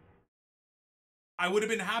would have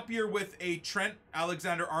been happier with a Trent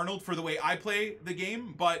Alexander-Arnold for the way I play the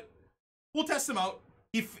game, but we'll test him out.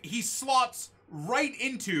 He slots right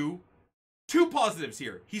into 2 positives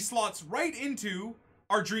here. He slots right into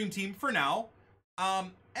our dream team for now.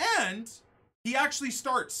 And he actually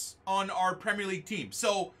starts on our Premier League team.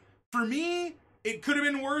 So for me, it could have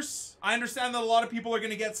been worse. I understand that a lot of people are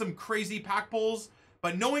going to get some crazy pack pulls,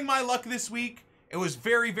 but knowing my luck this week, it was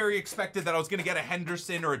very, very expected that I was going to get a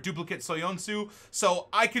Henderson or a duplicate Soyuncu. So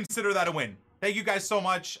I consider that a win. Thank you guys so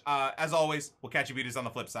much. As always, we'll catch you videos on the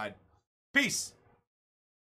flip side. Peace.